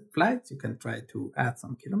flights, you can try to add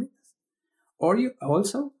some kilometers. Or you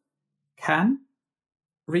also can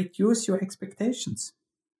reduce your expectations.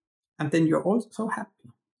 And then you're also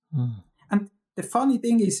happy. Mm. And the funny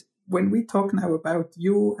thing is, when we talk now about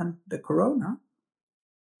you and the corona,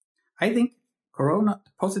 I think corona,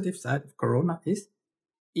 the positive side of corona is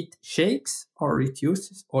it shakes or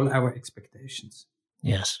reduces all our expectations.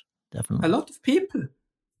 Yes, definitely. A lot of people,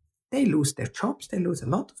 they lose their jobs, they lose a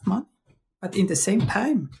lot of money, but in the same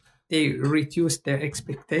time, they reduce their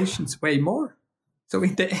expectations way more. So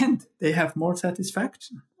in the end, they have more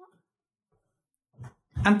satisfaction.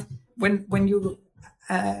 And when you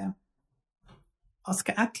ask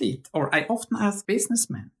an athlete, or I often ask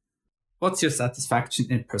businessmen, what's your satisfaction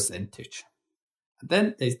in percentage? And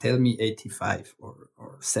then they tell me 85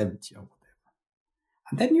 or 70 or whatever.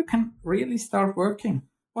 And then you can really start working.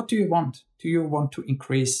 What do you want? Do you want to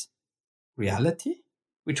increase reality,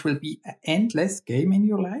 which will be an endless game in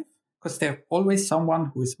your life? Because there's always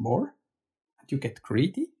someone who is more, and you get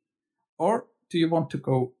greedy. Or do you want to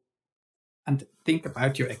go and think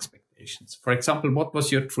about your expectations? For example, what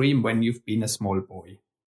was your dream when you've been a small boy?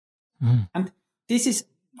 Mm. And this is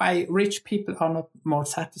why rich people are not more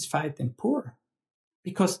satisfied than poor.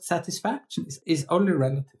 Because satisfaction is only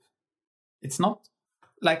relative. It's not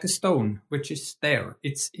like a stone, which is there.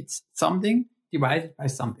 It's something divided by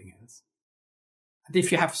something else. And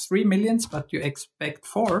if you have 3 million, but you expect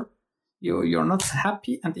 4, you're not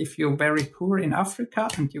happy. And if you're very poor in Africa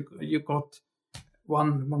and you got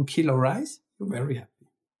 1 kilo rice, you're very happy.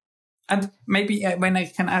 And maybe when I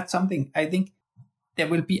can add something, I think there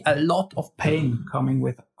will be a lot of pain coming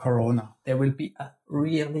with corona. There will be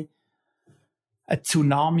a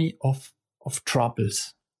tsunami of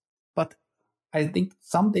troubles. But I think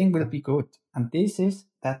something will be good. And this is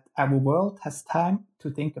that our world has time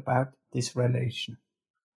to think about this relation.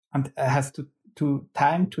 And has to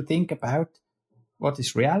time to think about what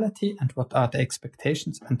is reality and what are the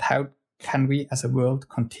expectations and how can we as a world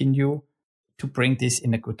continue to bring this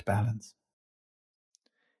in a good balance.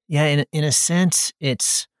 Yeah, in a sense,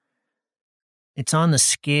 it's on the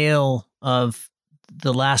scale of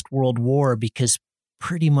the last World War because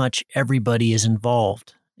pretty much everybody is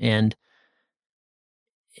involved. And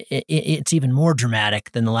it's even more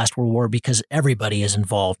dramatic than the last World War because everybody is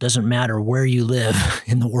involved. Doesn't matter where you live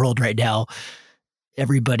in the world right now.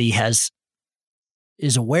 Everybody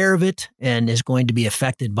is aware of it and is going to be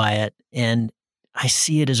affected by it. And I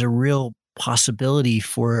see it as a real possibility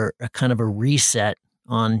for a kind of a reset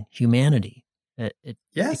on humanity. It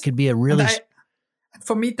could be a really...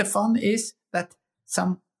 For me, the fun is that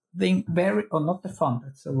something very, or not the fun,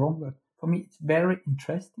 that's the wrong word. For me, it's very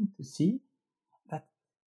interesting to see that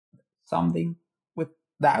something with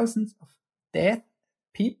thousands of dead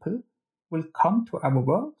people will come to our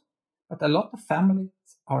world, but a lot of families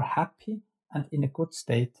are happy and in a good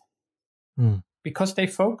state. Mm. Because they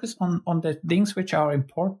focus on the things which are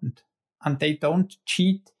important and they don't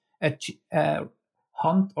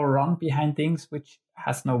hunt or run behind things which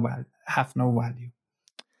have no value.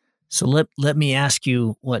 So let me ask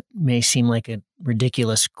you what may seem like a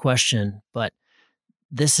ridiculous question, but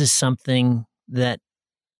this is something that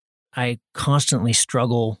I constantly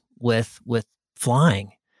struggle with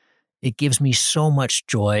flying. It gives me so much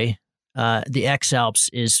joy. The X-Alps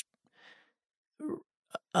is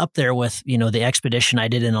up there with, the expedition I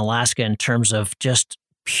did in Alaska in terms of just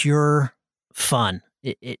pure fun.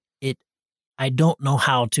 I don't know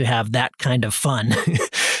how to have that kind of fun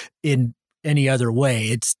in any other way.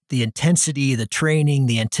 It's the intensity, the training,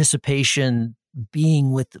 the anticipation,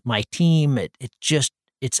 being with my team.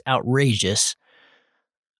 It's outrageous.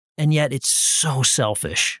 And yet it's so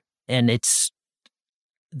selfish. And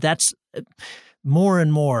that's more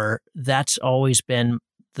and more, that's always been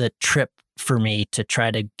the trip for me to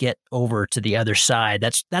try to get over to the other side.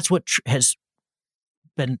 That's what has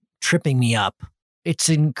been tripping me up. It's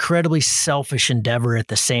an incredibly selfish endeavor at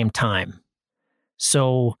the same time.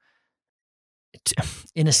 So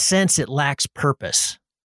in a sense, it lacks purpose.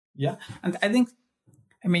 Yeah. And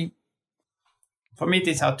for me,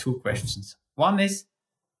 these are two questions. One is,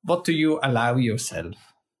 what do you allow yourself?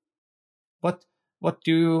 What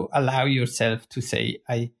do you allow yourself to say,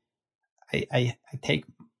 I take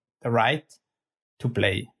the right to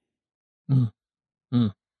play? Mm.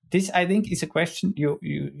 Mm. This, I think, is a question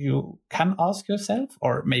you can ask yourself,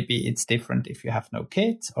 or maybe it's different if you have no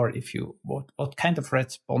kids, or if you, what kind of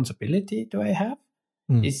responsibility do I have?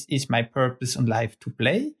 Mm. Is my purpose in life to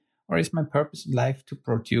play, or is my purpose in life to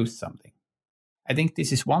produce something? I think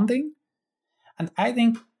this is one thing. And I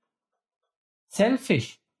think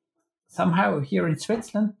selfish, somehow here in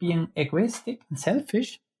Switzerland, being egoistic and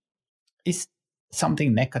selfish is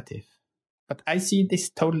something negative. But I see this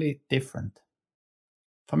totally different.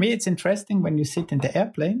 for me, it's interesting when you sit in the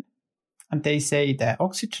airplane and they say the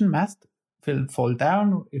oxygen mask will fall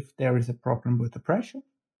down if there is a problem with the pressure.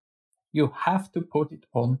 You have to put it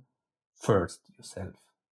on first yourself.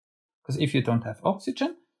 Because if you don't have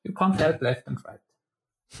oxygen, you can't help left and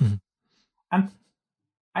right. And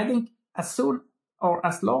I think as soon or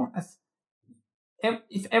as long as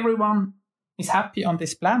if everyone is happy on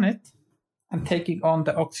this planet and taking on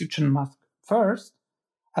the oxygen mask first,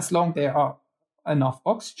 as long there are enough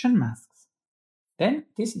oxygen masks, then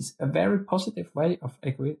this is a very positive way of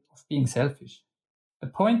being selfish. The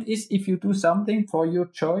point is if you do something for your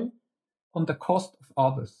joy on the cost of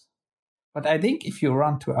others. But I think if you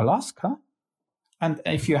run to Alaska and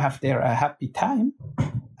if you have there a happy time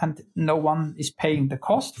and no one is paying the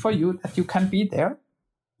cost for you that you can be there,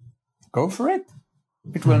 go for it.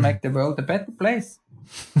 It will make the world a better place.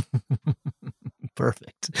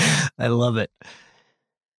 Perfect. I love it.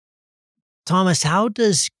 Thomas, how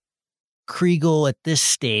does Kriegel at this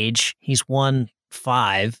stage, he's won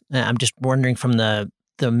 5. I'm just wondering from the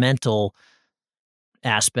mental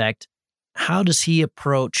aspect, how does he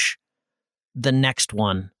approach the next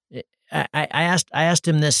one? I asked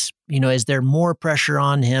him this, is there more pressure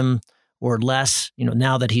on him or less,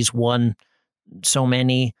 now that he's won so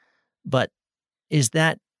many, but is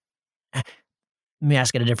that, let me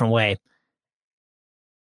ask it a different way.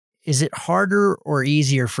 Is it harder or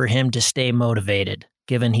easier for him to stay motivated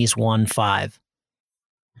given he's won 5?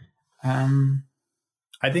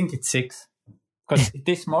 I think it's 6. Because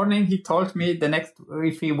this morning he told me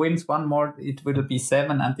if he wins one more, it will be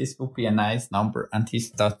 7, and this would be a nice number. And he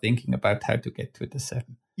started thinking about how to get to the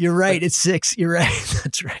 7. You're right. It's 6. You're right.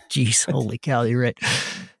 That's right. Jeez, holy cow, you're right.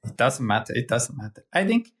 It doesn't matter. I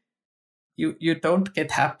think you don't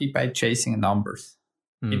get happy by chasing numbers.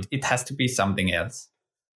 It has to be something else.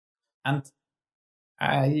 And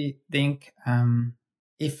I think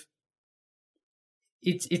if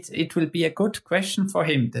it will be a good question for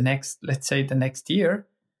him the next year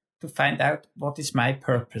to find out what is my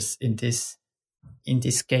purpose in this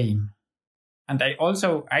game. And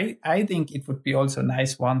I think it would be also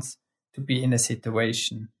nice once to be in a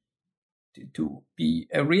situation to be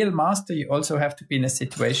a real master. You also have to be in a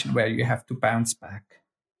situation where you have to bounce back.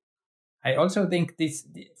 I also think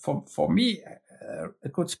for me, a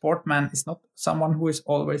good sportsman is not someone who is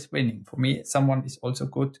always winning. For me, someone is also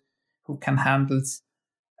good who can handle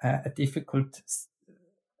a difficult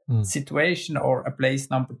situation or a place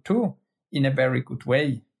number 2 in a very good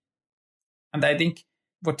way. And I think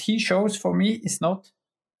what he shows for me is not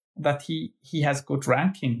that he has good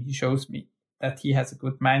ranking. He shows me that he has a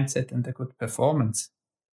good mindset and a good performance.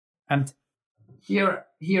 And here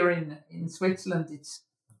in Switzerland,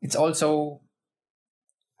 it's also,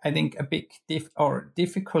 I think, a big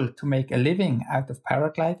difficult to make a living out of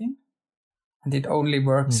paragliding. And it only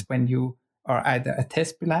works when you are either a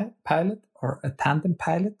test pilot or a tandem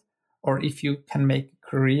pilot, or if you can make a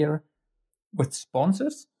career with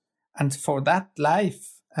sponsors. And for that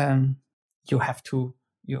life, you have to.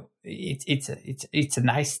 It's a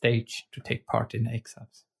nice stage to take part in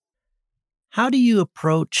exams. How do you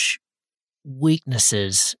approach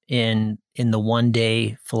weaknesses in the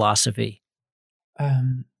one-day philosophy?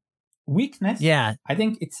 Weakness? Yeah, I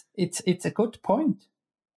think it's a good point.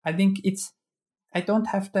 I think I don't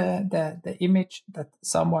have the image that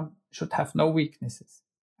someone should have no weaknesses.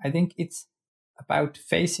 I think it's about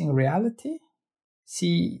facing reality,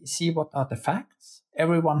 see what are the facts.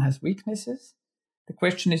 Everyone has weaknesses. The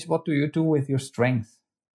question is, what do you do with your strengths?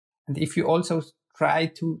 And if you also try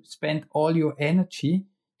to spend all your energy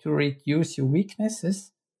to reduce your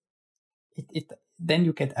weaknesses, then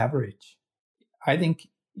you get average. I think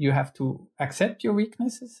you have to accept your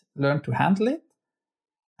weaknesses, learn to handle it,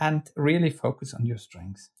 and really focus on your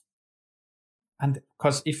strengths. And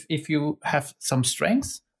because if you have some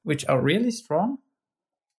strengths which are really strong,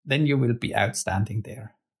 then you will be outstanding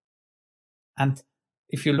there. And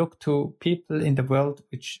if you look to people in the world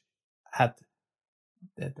which had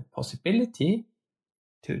the possibility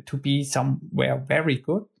to be somewhere very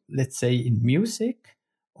good, let's say in music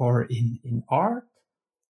or in art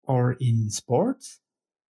or in sports,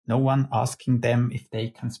 no one asking them if they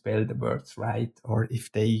can spell the words right or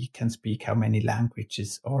if they can speak how many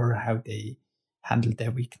languages or how they handle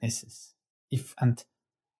their weaknesses.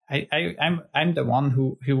 I'm the one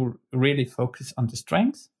who really focus on the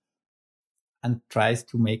strengths and tries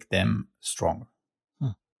to make them stronger.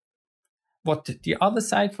 What the other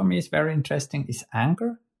side for me is very interesting is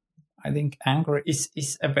anger. I think anger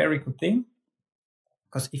is a very good thing,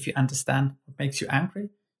 because if you understand what makes you angry,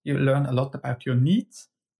 you learn a lot about your needs.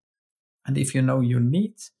 And if you know your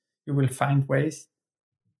needs, you will find ways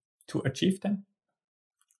to achieve them.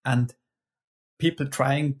 and people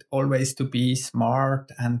trying always to be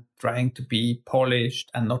smart and trying to be polished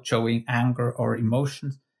and not showing anger or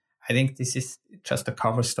emotions. I think this is just a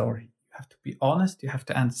cover story. You have to be honest. You have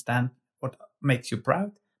to understand what makes you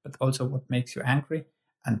proud, but also what makes you angry.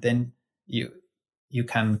 And then you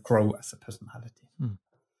can grow as a personality.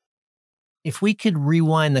 If we could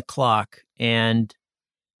rewind the clock and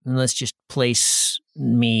let's just place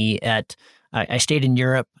me at, I stayed in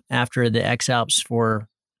Europe after the X-Alps for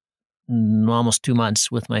almost 2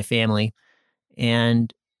 months with my family.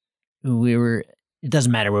 And it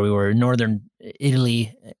doesn't matter where we were, northern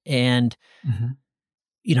Italy. And,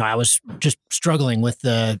 I was just struggling with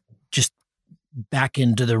just back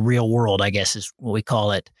into the real world, I guess is what we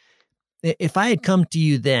call it. If I had come to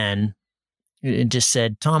you then and just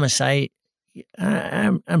said, Thomas,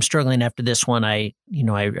 I'm struggling after this one. I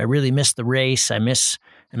really miss the race. I miss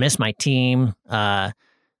my team. I've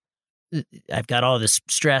got all this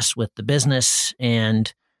stress with the business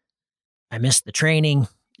and I miss the training.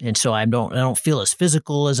 And so I don't feel as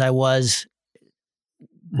physical as I was.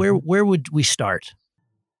 Where would we start?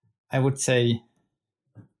 I would say,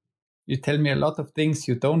 you tell me a lot of things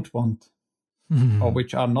you don't want or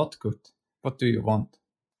which are not good. What do you want?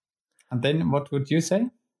 And then what would you say?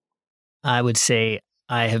 I would say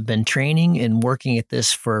I have been training and working at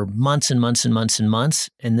this for months and months and months and months.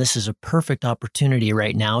 And this is a perfect opportunity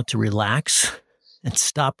right now to relax and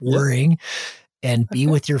stop worrying and be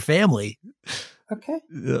with your family. Okay.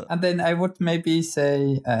 Yeah. And then I would maybe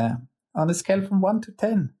say on a scale from 1 to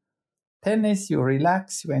 10. 10 is you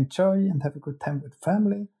relax, you enjoy and have a good time with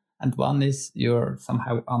family. And 1 is you're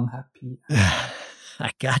somehow unhappy.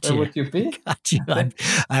 I got you. Where would you be? Got you.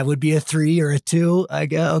 I would be a 3 or a 2. I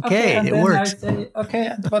go, okay, and it then works. I say, okay,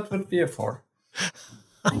 and what would be a 4?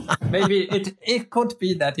 Maybe it could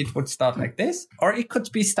be that it would start like this, or it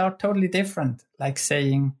could be start totally different, like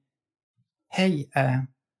saying, hey,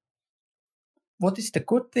 what is the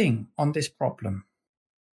good thing on this problem?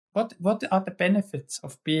 What are the benefits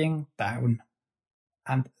of being down?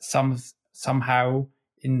 And somehow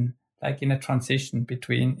in a transition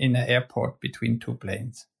in an airport between 2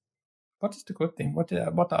 planes. What is the good thing? What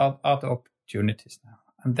are the opportunities now?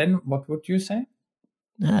 And then what would you say?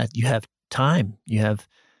 You have time. You have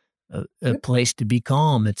a place to be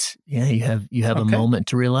calm. You have a moment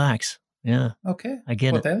to relax. Yeah. Okay. I get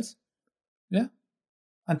it. What else? Yeah.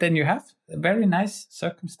 And then you have very nice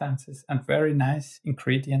circumstances and very nice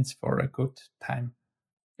ingredients for a good time.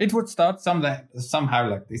 It would start somehow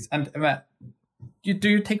like this. And do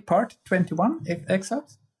you take part 21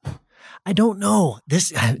 X-Alps? I don't know.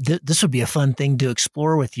 This would be a fun thing to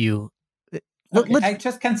explore with you. Okay, I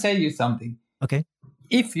just can say you something. Okay.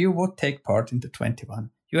 If you would take part in the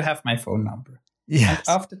 21, you have my phone number. Yes.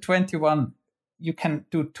 And after 21, you can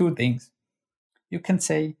do 2 things. You can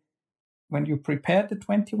say, when you prepare the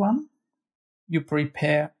 21, you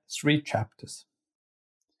prepare 3 chapters.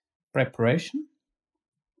 Preparation,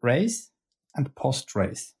 race, and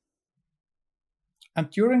post-race. And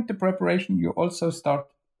during the preparation, you also start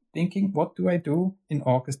thinking, what do I do in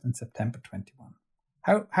August and September 21?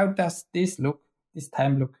 How does this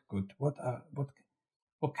time look good?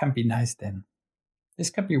 What can be nice then? This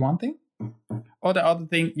can be one thing. Or the other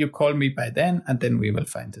thing, you call me by then, and then we will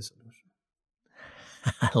find a solution.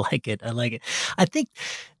 I like it. I think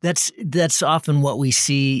that's often what we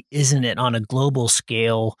see, isn't it, on a global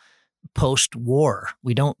scale post-war.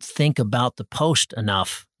 We don't think about the post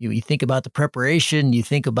enough. You think about the preparation, you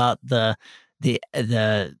think about the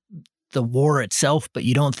war itself, but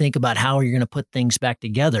you don't think about how you're going to put things back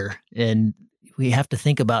together. And we have to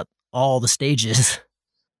think about all the stages.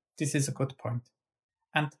 This is a good point.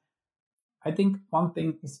 And I think one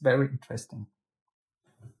thing is very interesting.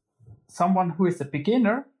 Someone who is a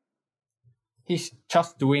beginner, he's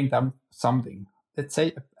just doing something. Let's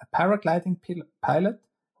say a paragliding pilot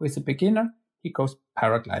who is a beginner, he goes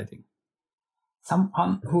paragliding.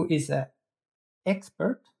 Someone who is an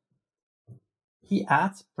expert, he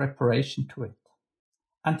adds preparation to it.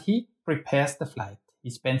 And he prepares the flight. He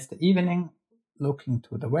spends the evening looking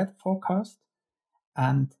to the weather forecast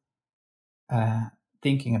and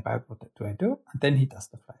thinking about what do I do, and then he does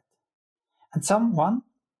the flight. And someone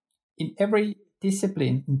in every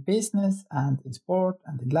discipline, in business and in sport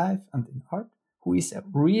and in life and in art, who is a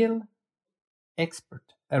real expert,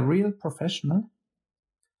 a real professional,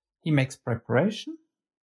 he makes preparation,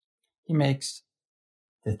 he makes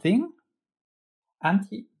the thing, and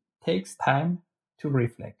he takes time to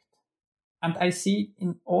reflect. And I see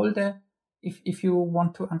in all if you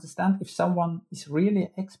want to understand if someone is really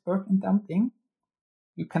expert in something,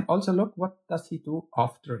 you can also look what does he do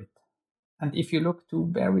after it. And if you look to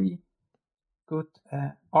very good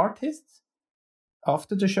artists,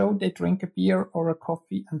 after the show, they drink a beer or a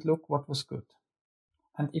coffee and look what was good.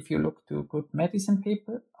 And if you look to good medicine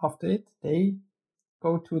people, after it, they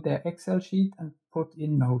go to their Excel sheet and put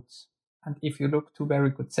in notes. And if you look to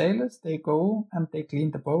very good sailors, they go and they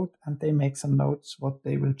clean the boat and they make some notes what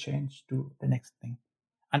they will change to the next thing.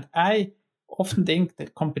 And I often think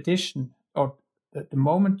that competition, or the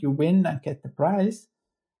moment you win and get the prize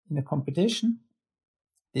in a competition,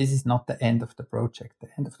 this is not the end of the project. The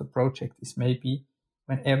end of the project is maybe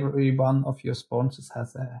when every one of your sponsors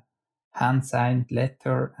has a hand-signed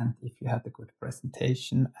letter, and if you had a good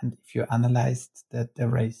presentation, and if you analyzed the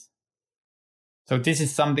race. So this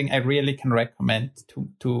is something I really can recommend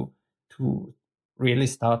to really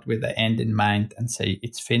start with the end in mind and say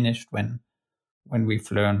it's finished when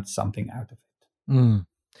we've learned something out of it. Mm.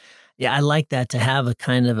 Yeah, I like that, to have a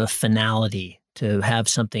kind of a finality, to have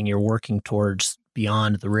something you're working towards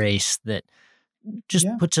beyond the race that just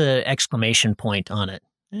puts an exclamation point on it.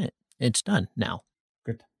 It's done now.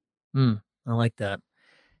 Good. I like that.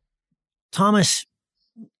 Thomas,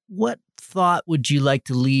 what thought would you like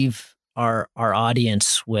to leave our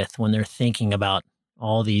audience with when they're thinking about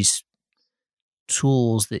all these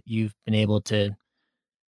tools that you've been able to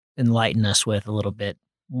enlighten us with a little bit?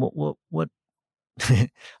 What I'm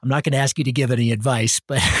not going to ask you to give any advice,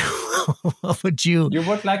 but what would you? You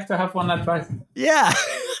would like to have one advice? Yeah,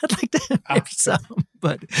 I'd like to have maybe some,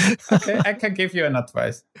 but okay, I can give you an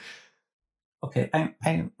advice. Okay, I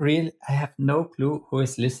have no clue who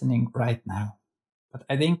is listening right now, but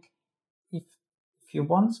I think if you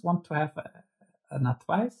once want to have an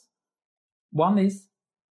advice, one is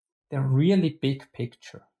the really big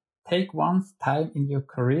picture. Take one's time in your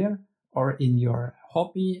career or in your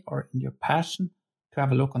hobby or in your passion to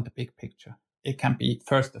have a look on the big picture. It can be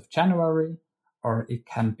 1st of January, or it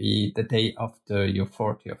can be the day after your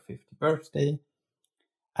 40th or 50th birthday.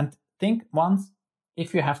 And think once,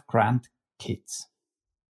 if you have grandkids,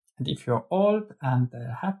 and if you're old and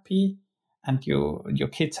happy, and your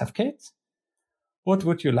kids have kids, what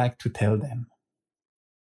would you like to tell them?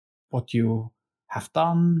 What you have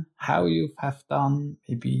done, how you have done,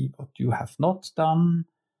 maybe what you have not done,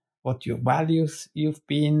 what your values you've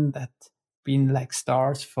been like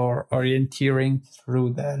stars for orienteering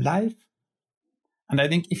through the life. And I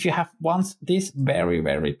think if you have once this very,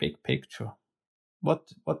 very big picture,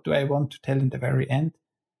 what do I want to tell in the very end?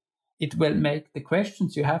 It will make the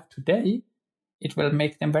questions you have today, it will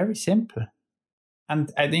make them very simple.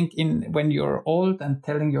 And I think when you're old and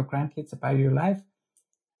telling your grandkids about your life,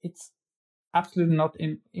 it's absolutely not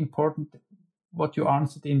important what you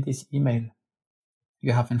answered in this email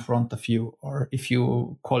you have in front of you, or if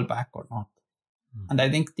you call back or not. And I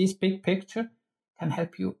think this big picture can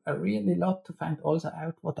help you a really lot to find also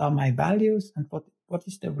out what are my values and what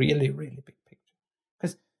is the really, really big picture.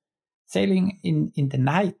 Because sailing in the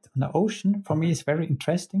night on the ocean, for me, is very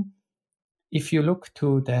interesting. If you look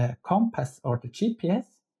to the compass or the GPS,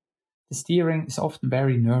 the steering is often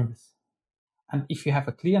very nervous. And if you have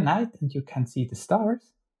a clear night and you can see the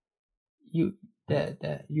stars, the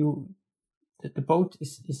boat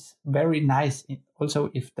is very nice.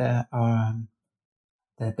 Also, if the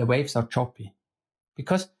waves are choppy,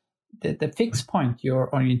 because the fixed point you're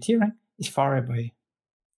orienteering is far away.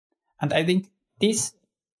 And I think this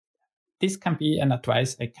can be an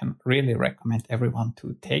advice I can really recommend everyone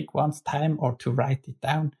to take one's time or to write it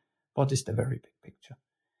down. What is the very big picture?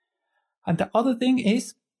 And the other thing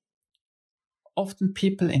is, often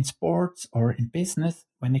people in sports or in business,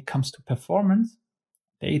 when it comes to performance,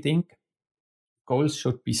 they think goals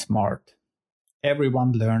should be smart.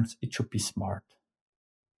 Everyone learns it should be smart.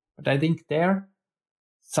 But I think there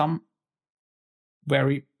some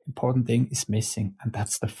very important thing is missing, and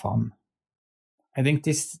that's the fun. I think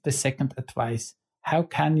this is the second advice. How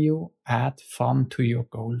can you add fun to your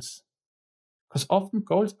goals? Because often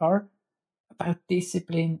goals are about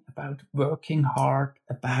discipline, about working hard,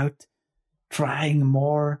 about trying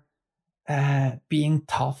more, being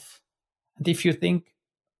tough. And if you think,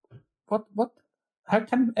 how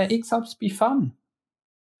can X-Ups be fun?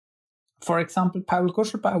 For example, Paul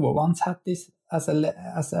Guschelbauer once had this as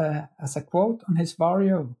a quote on his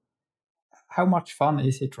Vario. How much fun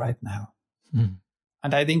is it right now?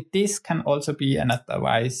 And I think this can also be an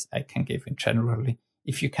advice I can give in generally.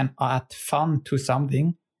 If you can add fun to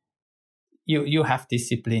something, you have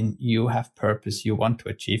discipline, you have purpose, you want to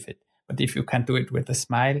achieve it. But if you can do it with a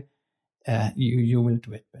smile, you will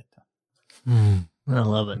do it better. I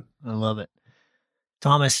love it. I love it.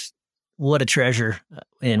 Thomas, what a treasure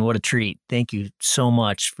and what a treat. Thank you so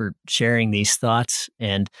much for sharing these thoughts.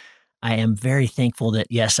 And I am very thankful that,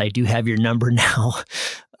 yes, I do have your number now.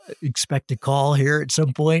 expect a call here at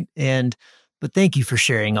some point. But thank you for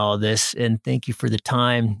sharing all of this, and thank you for the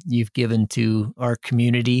time you've given to our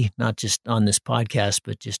community, not just on this podcast,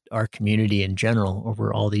 but just our community in general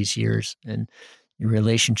over all these years. And your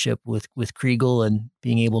relationship with Kriegel and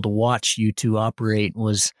being able to watch you two operate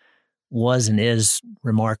was and is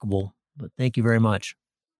remarkable. But thank you very much.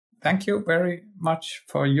 Thank you very much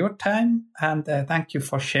for your time, and thank you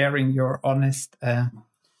for sharing your honest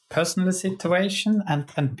personal situation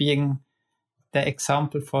and being the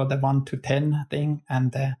example for the 1 to 10 thing.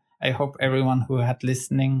 And I hope everyone who had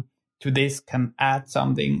listening to this can add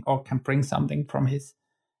something or can bring something from his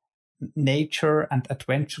nature and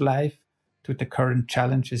adventure life to the current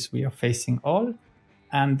challenges we are facing all.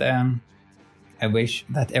 And I wish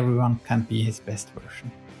that everyone can be his best version.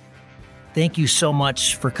 Thank you so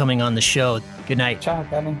much for coming on the show. Good night. Ciao,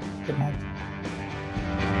 Gavin. Good night.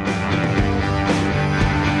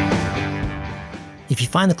 If you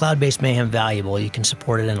find the Cloud-Based Mayhem valuable, you can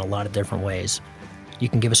support it in a lot of different ways. You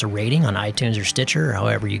can give us a rating on iTunes or Stitcher, or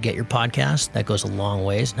however you get your podcast. That goes a long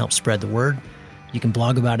ways and helps spread the word. You can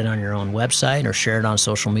blog about it on your own website or share it on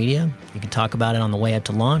social media. You can talk about it on the way up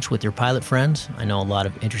to launch with your pilot friends. I know a lot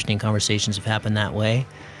of interesting conversations have happened that way.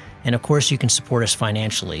 And of course, you can support us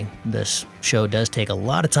financially. This show does take a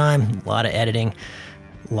lot of time, a lot of editing,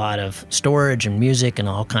 a lot of storage and music and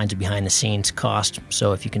all kinds of behind the scenes cost.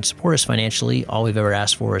 So if you can support us financially, all we've ever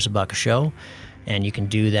asked for is $1 a show. And you can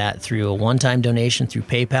do that through a one-time donation through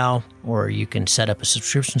PayPal, or you can set up a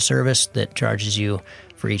subscription service that charges you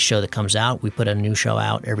for each show that comes out. We put a new show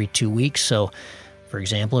out every 2 weeks. So for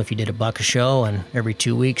example, if you did $1 a show and every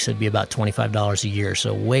 2 weeks, it'd be about $25 a year.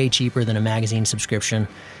 So way cheaper than a magazine subscription.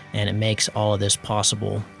 And it makes all of this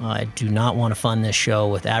possible. I do not want to fund this show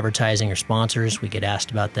with advertising or sponsors. We get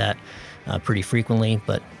asked about that pretty frequently,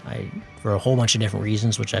 but for a whole bunch of different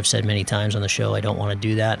reasons, which I've said many times on the show, I don't want to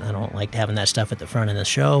do that. I don't like having that stuff at the front of the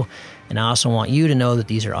show. And I also want you to know that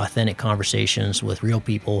these are authentic conversations with real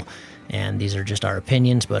people, and these are just our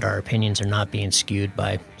opinions, but our opinions are not being skewed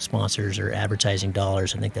by sponsors or advertising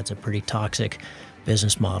dollars. I think that's a pretty toxic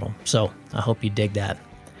business model. So I hope you dig that.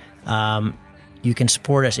 You can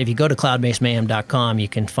support us. If you go to cloudbasedmayhem.com, you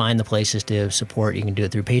can find the places to support. You can do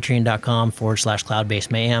it through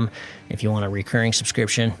patreon.com/cloudbasedmayhem. If you want a recurring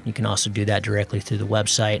subscription, you can also do that directly through the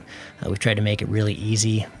website. We've tried to make it really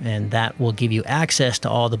easy, and that will give you access to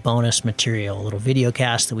all the bonus material, little video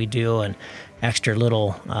casts that we do and extra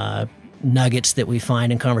little nuggets that we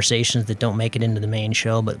find in conversations that don't make it into the main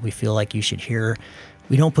show, but we feel like you should hear.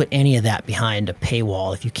 We don't put any of that behind a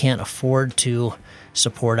paywall. If you can't afford to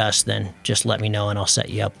support us, then just let me know and I'll set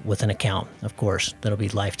you up with an account. Of course, that'll be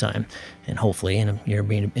lifetime, and hopefully you're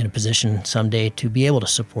being in a position someday to be able to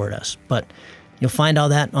support us. But you'll find all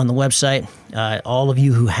that on the website. All of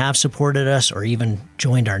you who have supported us or even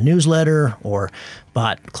joined our newsletter or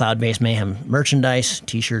bought Cloud-Based Mayhem merchandise,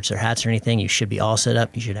 t-shirts or hats or anything, you should be all set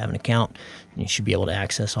up. You should have an account, and you should be able to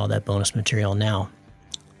access all that bonus material now.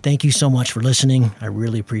 Thank you so much for listening. I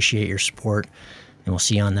really appreciate your support, and we'll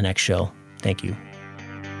see you on the next show. Thank you.